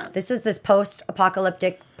 Yeah. This is this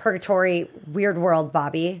post-apocalyptic, purgatory, weird world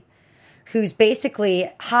Bobby, whose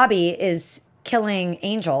basically hobby is killing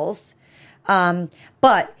angels.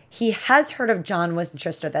 But he has heard of John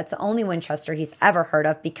Winchester. That's the only Winchester he's ever heard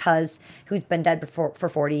of because who's been dead for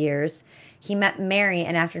 40 years. He met Mary,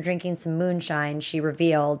 and after drinking some moonshine, she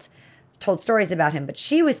told stories about him, but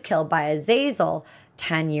she was killed by Azazel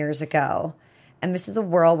 10 years ago. And this is a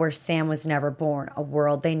world where Sam was never born, a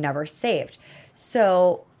world they never saved.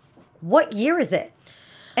 So what year is it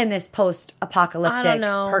in this post-apocalyptic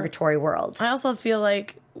purgatory world? I also feel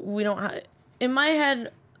like we don't have... In my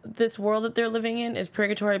head, this world that they're living in is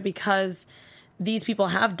purgatory because these people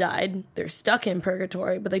have died. They're stuck in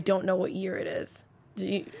purgatory, but they don't know what year it is.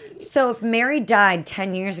 So if Mary died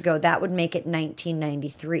 10 years ago, that would make it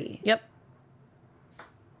 1993. Yep.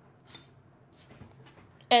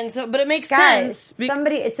 And so, but it makes sense. sense.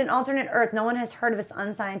 It's an alternate Earth. No one has heard of this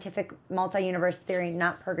unscientific multi-universe theory,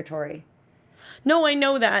 not purgatory. No, I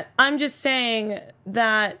know that. I'm just saying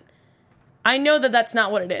that I know that that's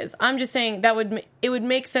not what it is. I'm just saying that it would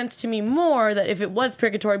make sense to me more that if it was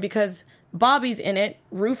purgatory because Bobby's in it,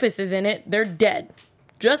 Rufus is in it, they're dead.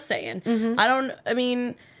 Just saying.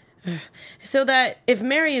 Mm-hmm. So that if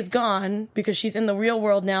Mary is gone because she's in the real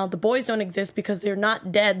world now, the boys don't exist because they're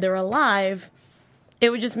not dead, they're alive. It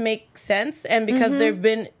would just make sense, and because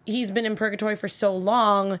he's been in purgatory for so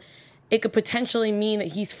long, it could potentially mean that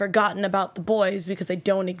he's forgotten about the boys because they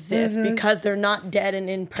don't exist, because they're not dead and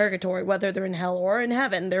in purgatory, whether they're in hell or in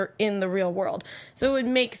heaven, they're in the real world. So it would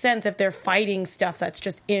make sense if they're fighting stuff that's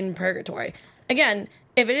just in purgatory. Again,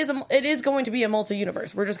 if it is going to be a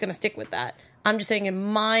multi-universe, we're just going to stick with that. I'm just saying in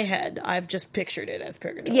my head, I've just pictured it as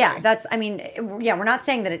purgatory. Yeah, we're not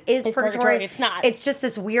saying that it is purgatory. It's not. It's just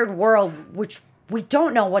this weird world, which we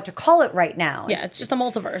don't know what to call it right now. Yeah, it's just a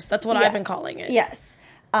multiverse. That's what I've been calling it. Yes.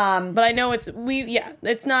 But I know it's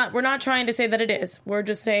not, we're not trying to say that it is. We're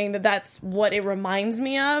just saying that that's what it reminds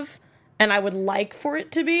me of, and I would like for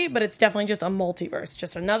it to be, but it's definitely just a multiverse.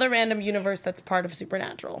 Just another random universe that's part of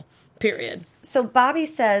Supernatural. Period. So Bobby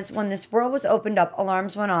says when this world was opened up,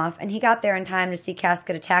 alarms went off, and he got there in time to see Cass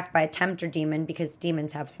get attacked by a tempter demon because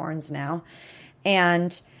demons have horns now.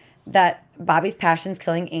 And that Bobby's passion's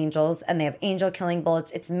killing angels, and they have angel killing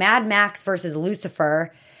bullets. It's Mad Max versus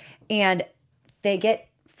Lucifer, and they get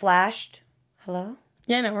flashed. Hello?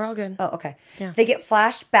 Yeah, no, we're all good. Oh, okay. Yeah. They get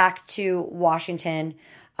flashed back to Washington,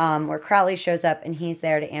 where Crowley shows up, and he's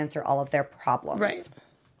there to answer all of their problems. Right.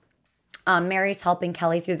 Mary's helping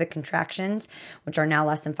Kelly through the contractions, which are now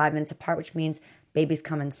less than 5 minutes apart, which means baby's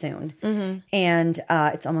coming soon. Mm-hmm. And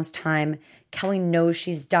it's almost time. Kelly knows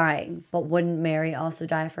she's dying, but wouldn't Mary also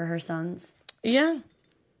die for her sons? Yeah,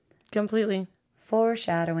 completely.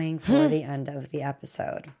 Foreshadowing for the end of the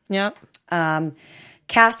episode. Yep.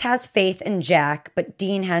 Cass has faith in Jack, but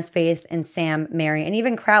Dean has faith in Sam, Mary, and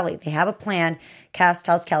even Crowley. They have a plan. Cass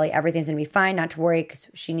tells Kelly everything's going to be fine, not to worry, because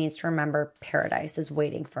she needs to remember paradise is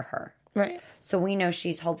waiting for her. Right. So we know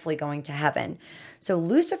she's hopefully going to heaven. So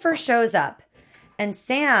Lucifer shows up, And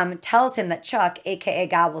Sam tells him that Chuck, a.k.a.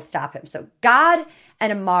 God, will stop him. So God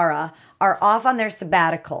and Amara are off on their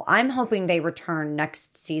sabbatical. I'm hoping they return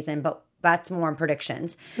next season, but that's more in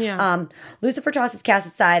predictions. Yeah. Lucifer tosses Cass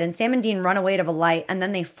aside, and Sam and Dean run away to the light, and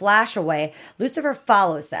then they flash away. Lucifer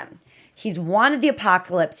follows them. He's wanted the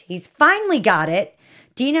apocalypse. He's finally got it.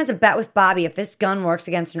 Dean has a bet with Bobby if this gun works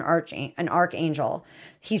against an archangel.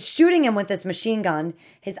 He's shooting him with this machine gun.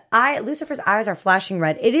 Lucifer's eyes are flashing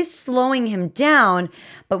red. It is slowing him down,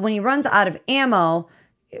 but when he runs out of ammo,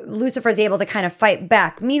 Lucifer is able to kind of fight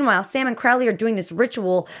back. Meanwhile, Sam and Crowley are doing this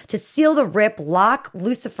ritual to seal the rip, lock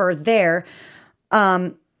Lucifer there.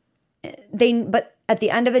 But at the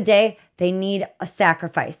end of the day, they need a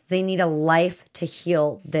sacrifice. They need a life to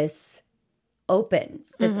heal this opening,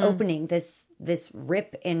 this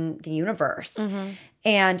rip in the universe.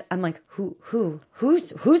 And I'm like,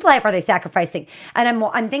 whose life are they sacrificing? And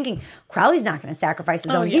I'm thinking, Crowley's not going to sacrifice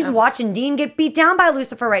his own. Yeah. He's watching Dean get beat down by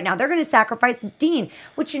Lucifer right now. They're going to sacrifice Dean,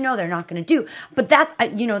 which they're not going to do. But that's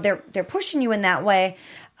they're pushing you in that way.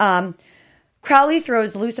 Crowley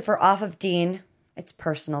throws Lucifer off of Dean. It's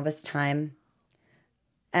personal this time,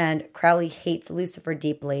 and Crowley hates Lucifer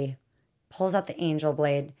deeply. Pulls out the angel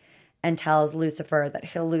blade and tells Lucifer that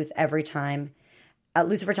he'll lose every time.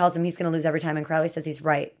 Lucifer tells him he's going to lose every time, and Crowley says he's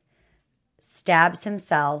right. Stabs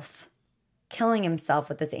himself, killing himself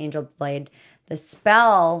with this angel blade. The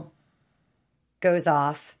spell goes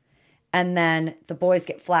off, and then the boys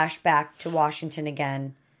get flashed back to Washington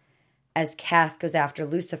again as Cass goes after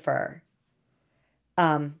Lucifer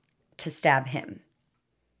to stab him.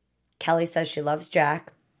 Kelly says she loves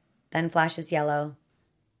Jack, then flashes yellow.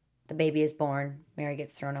 The baby is born. Mary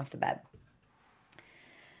gets thrown off the bed.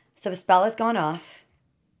 So the spell has gone off.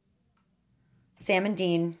 Sam and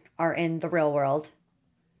Dean are in the real world.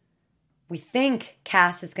 We think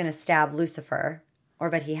Cass is going to stab Lucifer, or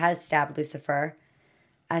that he has stabbed Lucifer.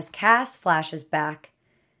 As Cass flashes back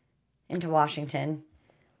into Washington,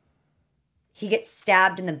 he gets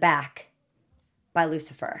stabbed in the back by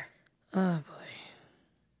Lucifer. Oh, boy.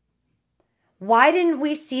 Why didn't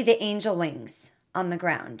we see the angel wings on the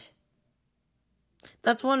ground?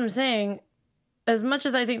 That's what I'm saying. As much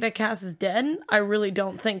as I think that Cass is dead, I really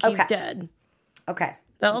don't think he's dead. Okay.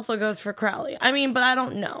 That also goes for Crowley. I mean, but I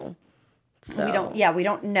don't know. So we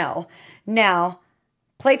don't know. Now,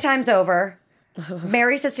 playtime's over.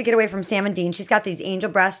 Mary says to get away from Sam and Dean. She's got these angel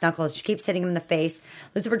brass knuckles. She keeps hitting him in the face.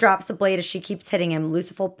 Lucifer drops the blade as she keeps hitting him.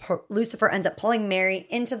 Lucifer ends up pulling Mary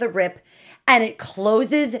into the rip, and it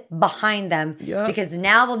closes behind them because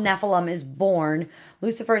now the Nephilim is born.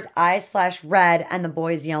 Lucifer's eyes flash red, and the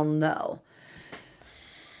boys yell no.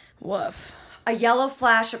 Woof. A yellow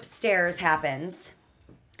flash upstairs happens.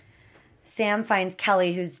 Sam finds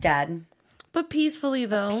Kelly, who's dead. But peacefully,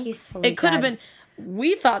 though. It could have been...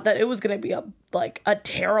 We thought that it was going to be a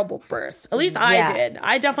terrible birth. At least I did.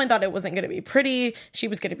 I definitely thought it wasn't going to be pretty. She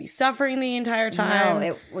was going to be suffering the entire time. No,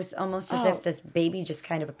 it was almost as if this baby just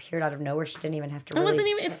kind of appeared out of nowhere. She didn't even have to really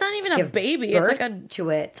It's not even a baby. It's like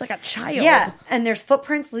It's like a child. Yeah, and there's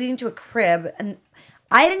footprints leading to a crib, and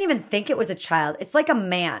I didn't even think it was a child. It's like a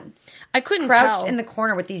man. I couldn't crouched tell. in the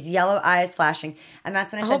corner with these yellow eyes flashing. And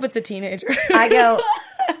that's when I said, hope it's a teenager. I go,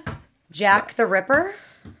 Jack the Ripper?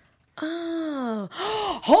 Oh,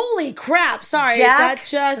 holy crap. Sorry. Jack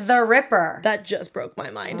the Ripper. That just broke my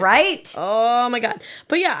mind. Right? Oh my God.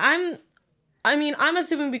 But yeah, I'm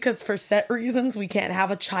assuming because for set reasons we can't have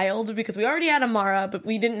a child because we already had Amara, but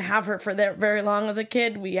we didn't have her for that very long as a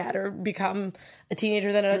kid. We had her become a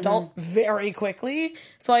teenager, then an adult very quickly.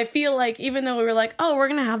 So I feel like even though we were like, oh, we're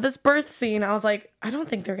going to have this birth scene, I was like, I don't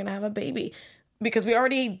think they're going to have a baby because we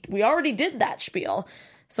already did that spiel.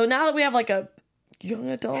 So now that we have like a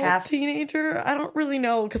young adult teenager, I don't really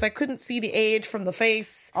know because I couldn't see the age from the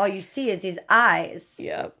face. All you see is his eyes.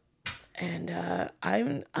 Yep. And I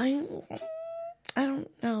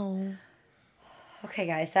don't know. Okay,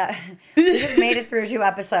 guys, we just made it through 2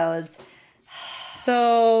 episodes.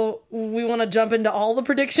 So we want to jump into all the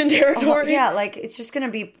prediction territory? Yeah, it's just going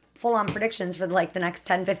to be full-on predictions for the next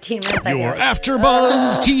 10, 15 minutes. Your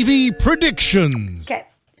AfterBuzz TV predictions. Okay,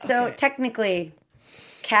 so technically,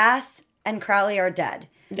 Cass and Crowley are dead.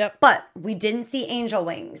 Yep. But we didn't see angel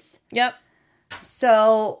wings. Yep.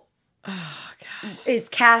 So, is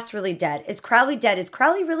Cass really dead? Is Crowley dead? Is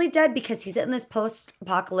Crowley really dead because he's in this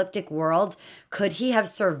post-apocalyptic world? Could he have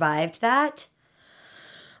survived that?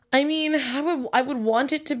 I mean, I would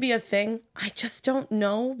want it to be a thing. I just don't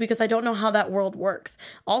know because I don't know how that world works.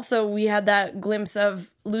 Also, we had that glimpse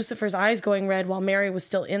of Lucifer's eyes going red while Mary was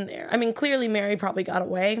still in there. I mean, clearly Mary probably got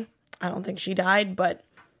away. I don't think she died, but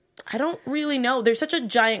I don't really know. There's such a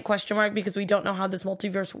giant question mark because we don't know how this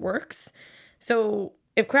multiverse works So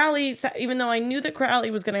if Crowley, even though I knew that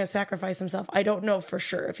Crowley was going to sacrifice himself, I don't know for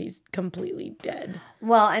sure if he's completely dead.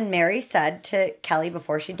 Well, and Mary said to Kelly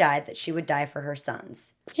before she died that she would die for her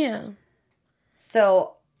sons. Yeah.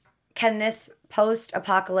 So can this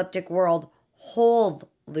post-apocalyptic world hold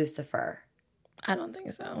Lucifer? I don't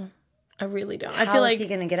think so. I really don't. How I feel like is he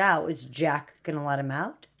going to get out? Was Jack going to let him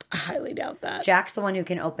out? I highly doubt that. Jack's the one who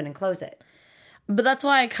can open and close it. But that's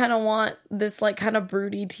why I kind of want this like kind of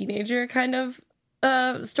broody teenager kind of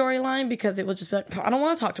storyline, because it will just be like, I don't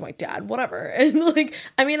want to talk to my dad, whatever. And like,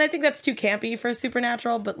 I mean, I think that's too campy for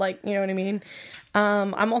Supernatural, but like, you know what I mean?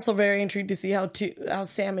 I'm also very intrigued to see how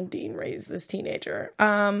Sam and Dean raise this teenager.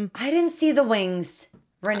 I didn't see the wings,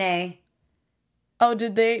 Renee. Oh,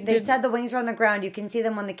 did they? They said the wings were on the ground. You can see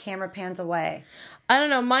them when the camera pans away. I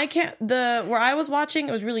don't know. Where I was watching,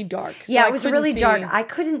 it was really dark. So yeah, it was really dark. I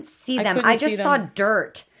couldn't see them. I just saw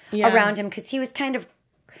dirt around him because he was kind of...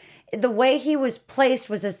 The way he was placed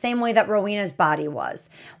was the same way that Rowena's body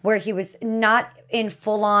was, where he was not in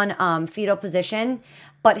full-on fetal position,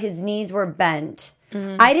 but his knees were bent.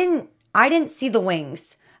 Mm-hmm. I didn't see the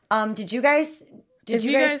wings. Did you guys... Did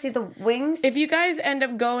you guys see the wings? If you guys end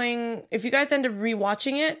up rewatching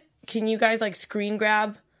it, can you guys like screen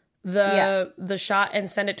grab the shot and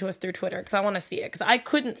send it to us through Twitter? Because I want to see it. Because I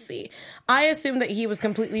couldn't see. I assumed that he was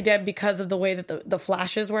completely dead because of the way that the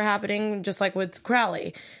flashes were happening, just like with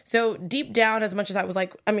Crowley. So deep down, as much as I was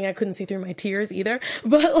like, I mean, I couldn't see through my tears either.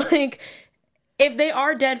 But like, if they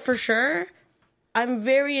are dead for sure, I'm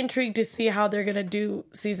very intrigued to see how they're going to do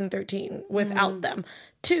season 13 without them.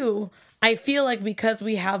 2, I feel like because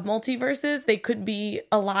we have multiverses, they could be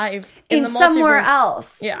alive in the multiverse. Somewhere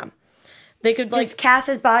else. Yeah. They could just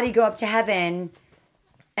Cass's body go up to heaven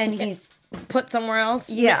and he's put somewhere else.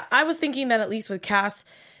 Yeah. I was thinking that at least with Cass,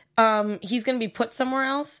 he's going to be put somewhere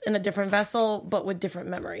else in a different vessel, but with different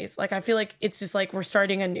memories. Like, I feel like it's just like we're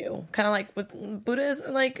starting anew. Kind of like with Buddha's,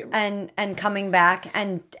 like... And coming back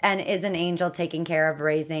and is an angel taking care of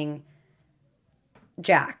raising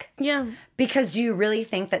Jack. Yeah. Because do you really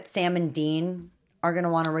think that Sam and Dean are going to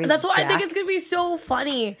want to raise That's why Jack? I think it's going to be so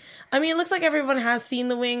funny. I mean, it looks like everyone has seen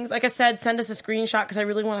the wings. Like I said, send us a screenshot because I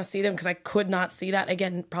really want to see them because I could not see that.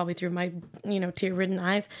 Again, probably through my, tear-ridden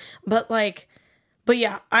eyes. But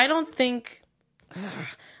yeah, I don't think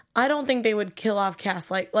they would kill off Cass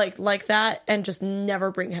like that and just never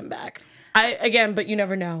bring him back. But you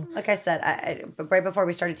never know. Like I said, I right before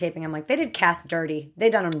we started taping, I'm like, they did Cass dirty. They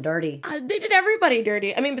done him dirty. They did everybody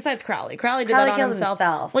dirty. I mean, besides Crowley. Crowley did that on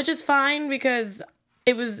himself, which is fine because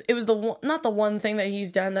it was not the one thing that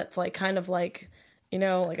he's done that's like kind of like,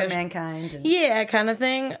 like for mankind. Yeah, kind of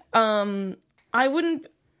thing. I wouldn't,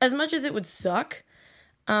 as much as it would suck,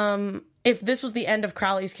 if this was the end of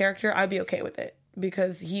Crowley's character, I'd be okay with it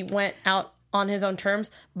because he went out on his own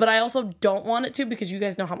terms, but I also don't want it to because you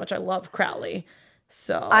guys know how much I love Crowley.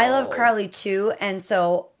 So I love Crowley too, and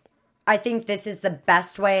so I think this is the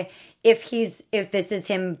best way. If this is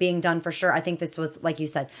him being done for sure, I think this was, like you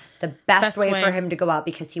said, the best way for him to go out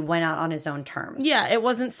because he went out on his own terms. Yeah, it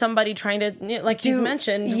wasn't somebody trying to, like you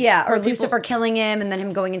mentioned. Yeah, or Lucifer killing him and then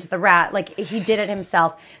him going into the rat. Like, he did it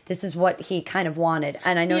himself. This is what he kind of wanted.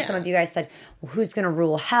 And I know some of you guys said, well, who's going to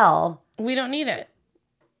rule hell? We don't need it.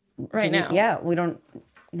 Now. Yeah, we don't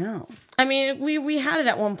know. I mean, we had it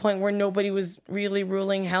at one point where nobody was really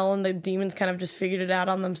ruling hell and the demons kind of just figured it out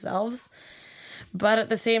on themselves. But at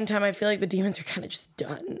the same time, I feel like the demons are kind of just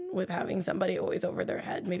done with having somebody always over their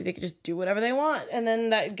head. Maybe they could just do whatever they want. And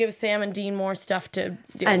then that gives Sam and Dean more stuff to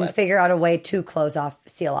deal with. And figure out a way to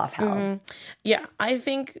seal off hell. Mm-hmm. Yeah, I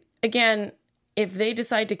think, again, if they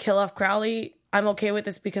decide to kill off Crowley, I'm okay with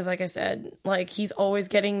this because, like I said, like, he's always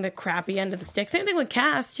getting the crappy end of the stick. Same thing with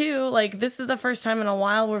Cass, too. Like, this is the first time in a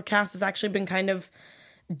while where Cass has actually been kind of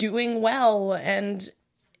doing well. And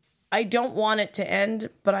I don't want it to end,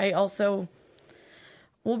 but I also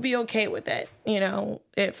will be okay with it,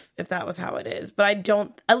 if that was how it is. But I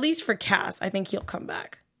don't, at least for Cass, I think he'll come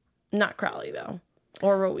back. Not Crowley, though.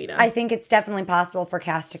 Or Rowena. I think it's definitely possible for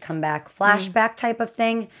Cass to come back. Flashback type of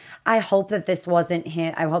thing. I hope that this wasn't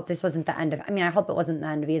him. I hope this wasn't the end of... I mean, I hope it wasn't the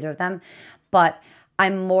end of either of them. But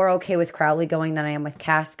I'm more okay with Crowley going than I am with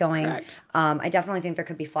Cass going. Correct. I definitely think there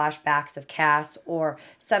could be flashbacks of Cass, or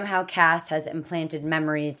somehow Cass has implanted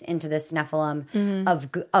memories into this Nephilim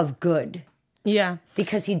of good. Yeah.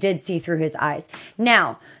 Because he did see through his eyes.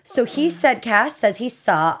 Now, so Cass says he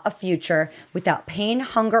saw a future without pain,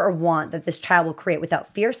 hunger, or want that this child will create, without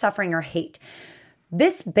fear, suffering, or hate.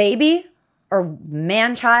 This baby or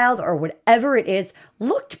man-child or whatever it is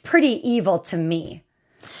looked pretty evil to me.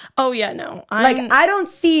 Oh, yeah, no. I don't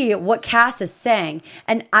see what Cass is saying.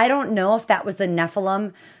 And I don't know if that was the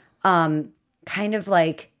Nephilim kind of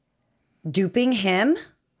like duping him.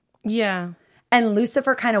 Yeah. And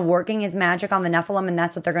Lucifer kind of working his magic on the Nephilim, and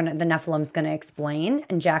that's what the Nephilim's going to explain.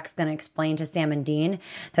 And Jack's going to explain to Sam and Dean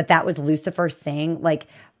that was Lucifer saying, like,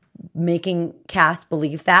 making Cass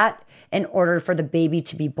believe that in order for the baby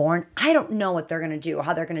to be born. I don't know what they're going to do,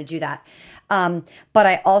 how they're going to do that. But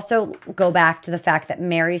I also go back to the fact that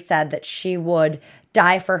Mary said that she would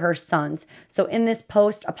die for her sons. So in this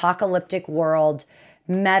post-apocalyptic world,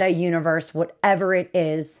 meta universe, whatever it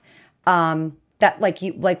is, that like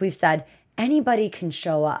we've said, anybody can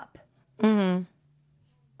show up. Mm-hmm.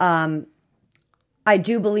 I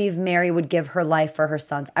do believe Mary would give her life for her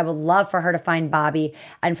sons. I would love for her to find Bobby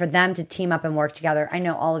and for them to team up and work together. I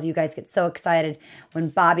know all of you guys get so excited when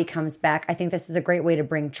Bobby comes back. I think this is a great way to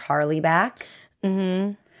bring Charlie back.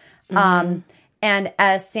 Mm-hmm. Mm-hmm. And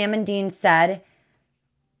as Sam and Dean said,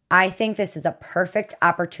 I think this is a perfect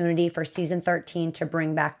opportunity for season 13 to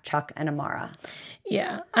bring back Chuck and Amara.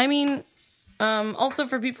 Yeah. I mean, also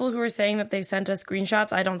for people who are saying that they sent us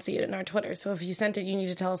screenshots, I don't see it in our Twitter. So if you sent it, you need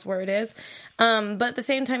to tell us where it is. But at the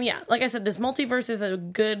same time, yeah, like I said, this multiverse is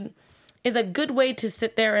a good way to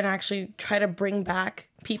sit there and actually try to bring back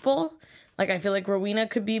people. Like I feel like Rowena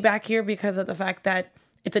could be back here because of the fact that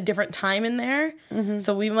it's a different time in there. Mm-hmm.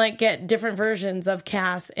 So we might get different versions of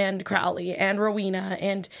Cass and Crowley and Rowena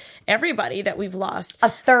and everybody that we've lost. A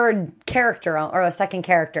third character or a second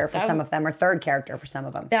character for some of them, or third character for some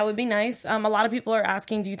of them. That would be nice. A lot of people are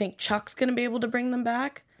asking, do you think Chuck's going to be able to bring them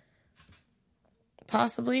back?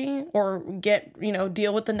 Possibly. Or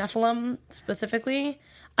deal with the Nephilim specifically?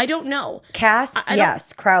 I don't know. Cass,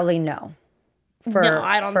 yes. Crowley, no.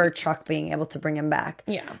 For Chuck being able to bring him back.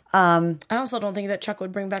 Yeah. I also don't think that Chuck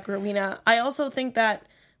would bring back Rowena. I also think that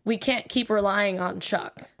we can't keep relying on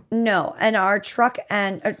Chuck. No, and our truck.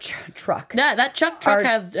 That Chuck truck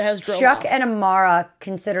has drove Chuck off. and Amara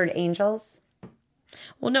considered angels?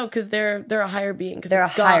 Well, no, because they're a higher being. They're a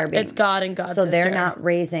higher being. It's God and God's so sister. They're not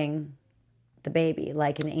raising the baby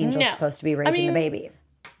like an angel's supposed to be raising the baby.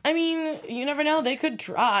 I mean, you never know. They could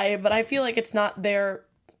try, but I feel like it's not their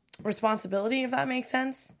responsibility, if that makes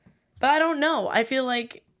sense. But I don't know. I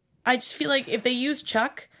just feel like if they use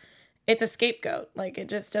Chuck, it's a scapegoat. Like, it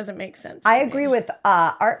just doesn't make sense. I agree with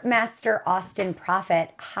Art Master Austin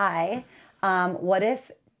Prophet. Hi. What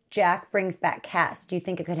if Jack brings back Cass? Do you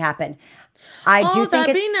think it could happen? I do think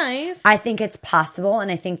that'd be nice. I think it's possible,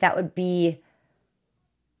 and I think that would be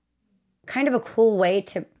kind of a cool way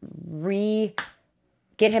to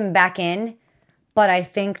get him back in. But I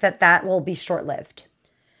think that will be short-lived.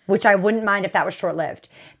 Which I wouldn't mind if that was short-lived.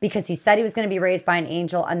 Because he said he was going to be raised by an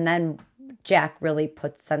angel, and then Jack really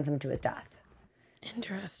sends him to his death.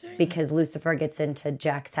 Interesting. Because Lucifer gets into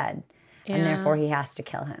Jack's head, and therefore he has to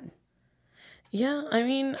kill him. Yeah, I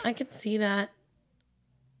mean, I could see that.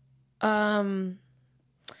 Yeah, I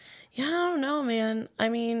don't know, man. I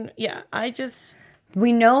mean, yeah,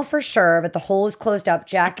 we know for sure, but the hole is closed up.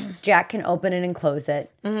 Jack can open it and close it.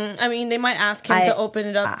 Mm-hmm. I mean, they might ask him to open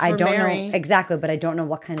it up for I don't Mary. know exactly, but I don't know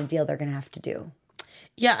what kind of deal they're going to have to do.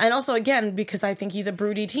 Yeah, and also, again, because I think he's a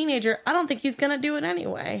broody teenager, I don't think he's going to do it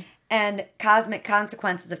anyway. And cosmic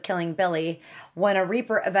consequences of killing Billy. When a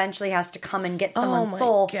Reaper eventually has to come and get someone's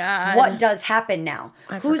soul, God. What does happen now?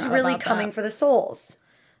 Who's really coming for the souls?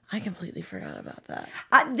 I completely forgot about that.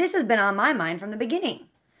 This has been on my mind from the beginning.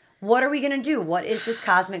 What are we going to do? What is this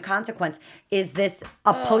cosmic consequence? Is this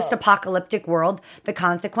a post-apocalyptic world, the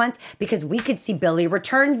consequence? Because we could see Billy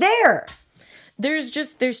return there. There's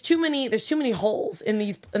too many holes in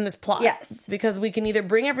this plot. Yes. Because we can either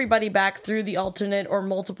bring everybody back through the alternate or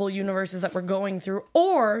multiple universes that we're going through,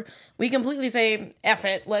 or we completely say, F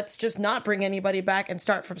it, let's just not bring anybody back and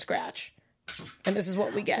start from scratch. And this is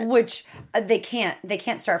what we get. Which they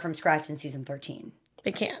can't start from scratch in season 13.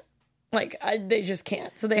 They can't. They just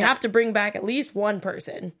can't. So they have to bring back at least one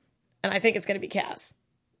person. And I think it's going to be Cass.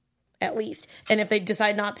 At least. And if they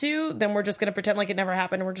decide not to, then we're just going to pretend like it never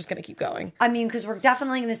happened and we're just going to keep going. I mean, because we're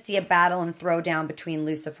definitely going to see a battle and throwdown between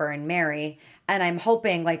Lucifer and Mary. And I'm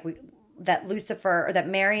hoping that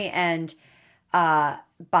Mary and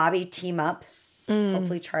Bobby team up.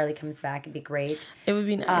 Hopefully Charlie comes back. It'd be great. It would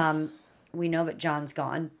be nice. We know that John's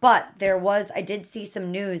gone. But I did see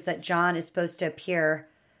some news that John is supposed to appear...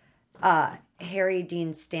 Harry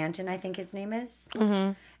Dean Stanton, I think his name is.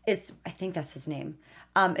 Mm-hmm. I think that's his name.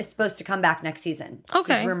 Is supposed to come back next season.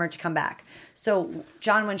 Okay. He's rumored to come back. So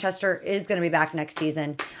John Winchester is going to be back next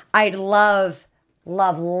season. I'd love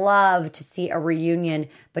to see a reunion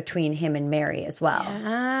between him and Mary as well.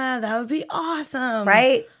 Yeah, that would be awesome.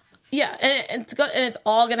 Right? Yeah, and it's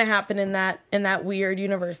all going to happen in that weird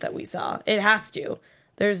universe that we saw. It has to.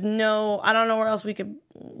 There's no, I don't know where else we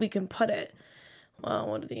can put it. well,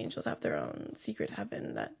 what do the angels have their own secret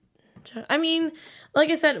heaven? I mean, like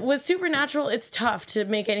I said, with Supernatural, it's tough to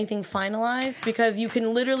make anything finalized because you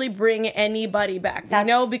can literally bring anybody back.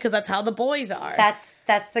 Because that's how the boys are.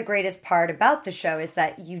 That's the greatest part about the show is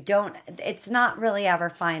that it's not really ever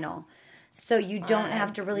final. So you don't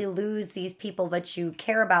have to really lose these people that you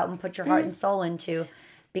care about and put your heart and soul into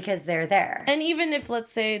because they're there. And even if,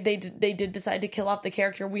 let's say, they did decide to kill off the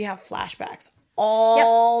character, we have flashbacks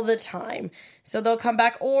all the time. So they'll come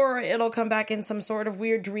back, or it'll come back in some sort of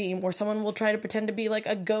weird dream where someone will try to pretend to be like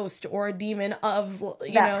a ghost or a demon of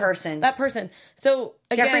that person. So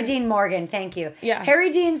again, Jeffrey Dean Morgan, thank you. Yeah.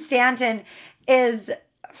 Harry Dean Stanton is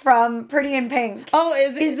from Pretty in Pink. Oh,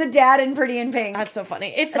 is it? He's the dad in Pretty in Pink. That's so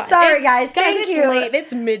funny. It's fine. Sorry, guys. Thank you. It's late.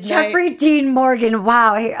 It's midnight. Jeffrey Dean Morgan.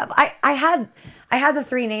 Wow. I had the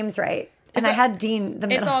 3 names right. And I had Dean the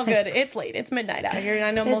middle. It's all good. It's late. It's midnight out here. And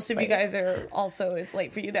I know most of you guys are also, it's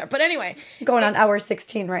late for you there. But anyway. Going on hour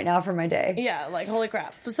 16 right now for my day. Yeah, like, holy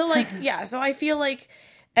crap. So, like, yeah. So I feel like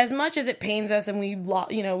as much as it pains us and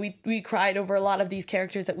we cried over a lot of these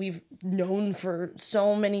characters that we've known for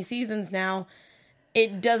so many seasons now,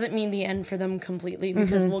 it doesn't mean the end for them completely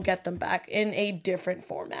because we'll get them back in a different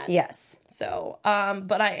format. Yes. So,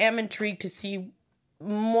 but I am intrigued to see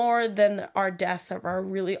more than our deaths of our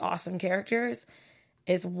really awesome characters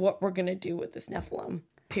is what we're going to do with this Nephilim,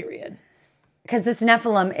 period. Because this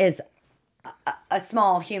Nephilim is a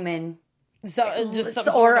small human. So just some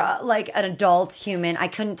like an adult human. I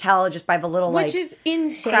couldn't tell just by the little which is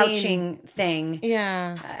insane crouching thing.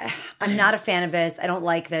 Yeah, I'm not a fan of this. I don't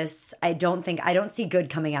like this. I don't see good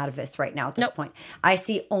coming out of this right now at this point. I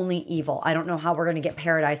see only evil. I don't know how we're going to get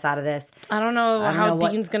paradise out of this. I don't know how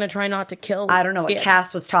Dean's going to try not to kill. I don't know what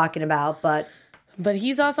Cass was talking about, but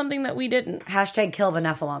he saw something that we didn't. Hashtag kill the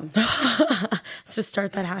Nephilim. Let's just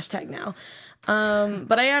start that hashtag now.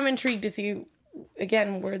 But I am intrigued to see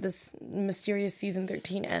again where this mysterious season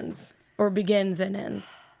 13 ends or begins and ends,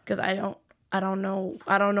 because I don't know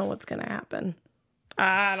what's gonna happen.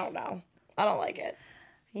 I don't know. I don't like it.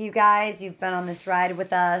 You guys, you've been on this ride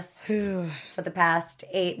with us for the past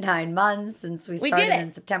 8-9 months since we started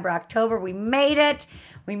in September, October. We made it.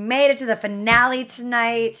 We made it to the finale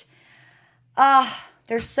tonight.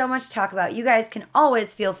 There's so much to talk about. You guys can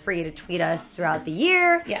always feel free to tweet us throughout the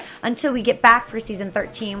year. Yes. Until we get back for season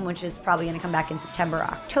 13, which is probably going to come back in September or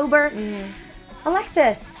October.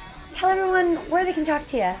 Alexis, tell everyone where they can talk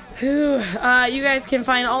to you. You guys can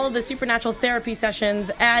find all of the Supernatural therapy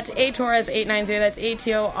sessions at Torres 890. That's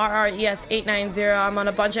ATORRES 890. I'm on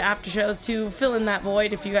a bunch of after shows to fill in that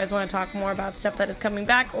void if you guys want to talk more about stuff that is coming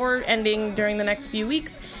back or ending during the next few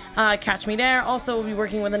weeks. Catch me there. Also, we'll be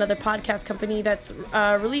working with another podcast company that's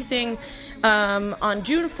releasing on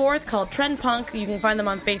June 4th called Trend Punk. You can find them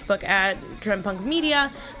on Facebook at Trend Punk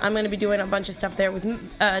Media. I'm going to be doing a bunch of stuff there with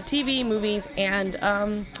TV, movies,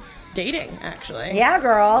 and dating, actually. Yeah,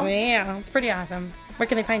 girl. Yeah, it's pretty awesome. Where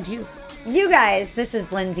can they find you? You guys, this is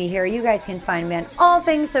Lyndsey here. You guys can find me on all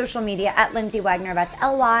things social media at Lyndsey Wegner. That's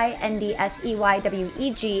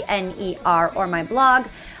LYNDSEYWEGNER, or my blog,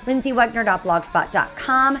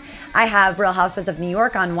 lyndseywegner.blogspot.com. I have Real Housewives of New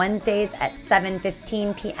York on Wednesdays at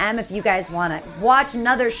 7:15 p.m. If you guys want to watch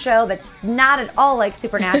another show that's not at all like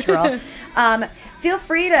Supernatural, feel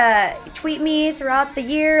free to tweet me throughout the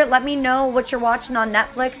year. Let me know what you're watching on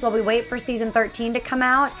Netflix while we wait for season 13 to come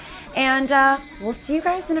out. And we'll see you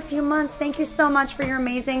guys in a few months. Thank you so much for your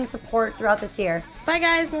amazing support throughout this year. Bye,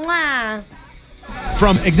 guys. Mwah.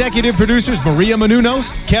 From executive producers Maria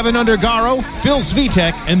Menounos, Kevin Undergaro, Phil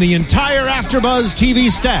Svitek, and the entire AfterBuzz TV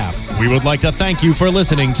staff, we would like to thank you for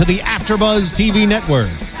listening to the AfterBuzz TV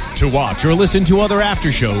network. To watch or listen to other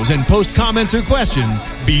after shows and post comments or questions,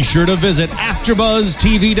 be sure to visit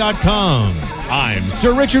AfterBuzzTV.com. I'm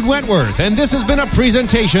Sir Richard Wentworth, and this has been a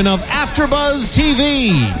presentation of AfterBuzz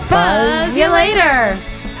TV. Buzz you later.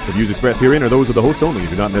 The views expressed herein are those of the hosts only and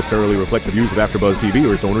do not necessarily reflect the views of AfterBuzz TV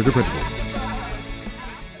or its owners or principals.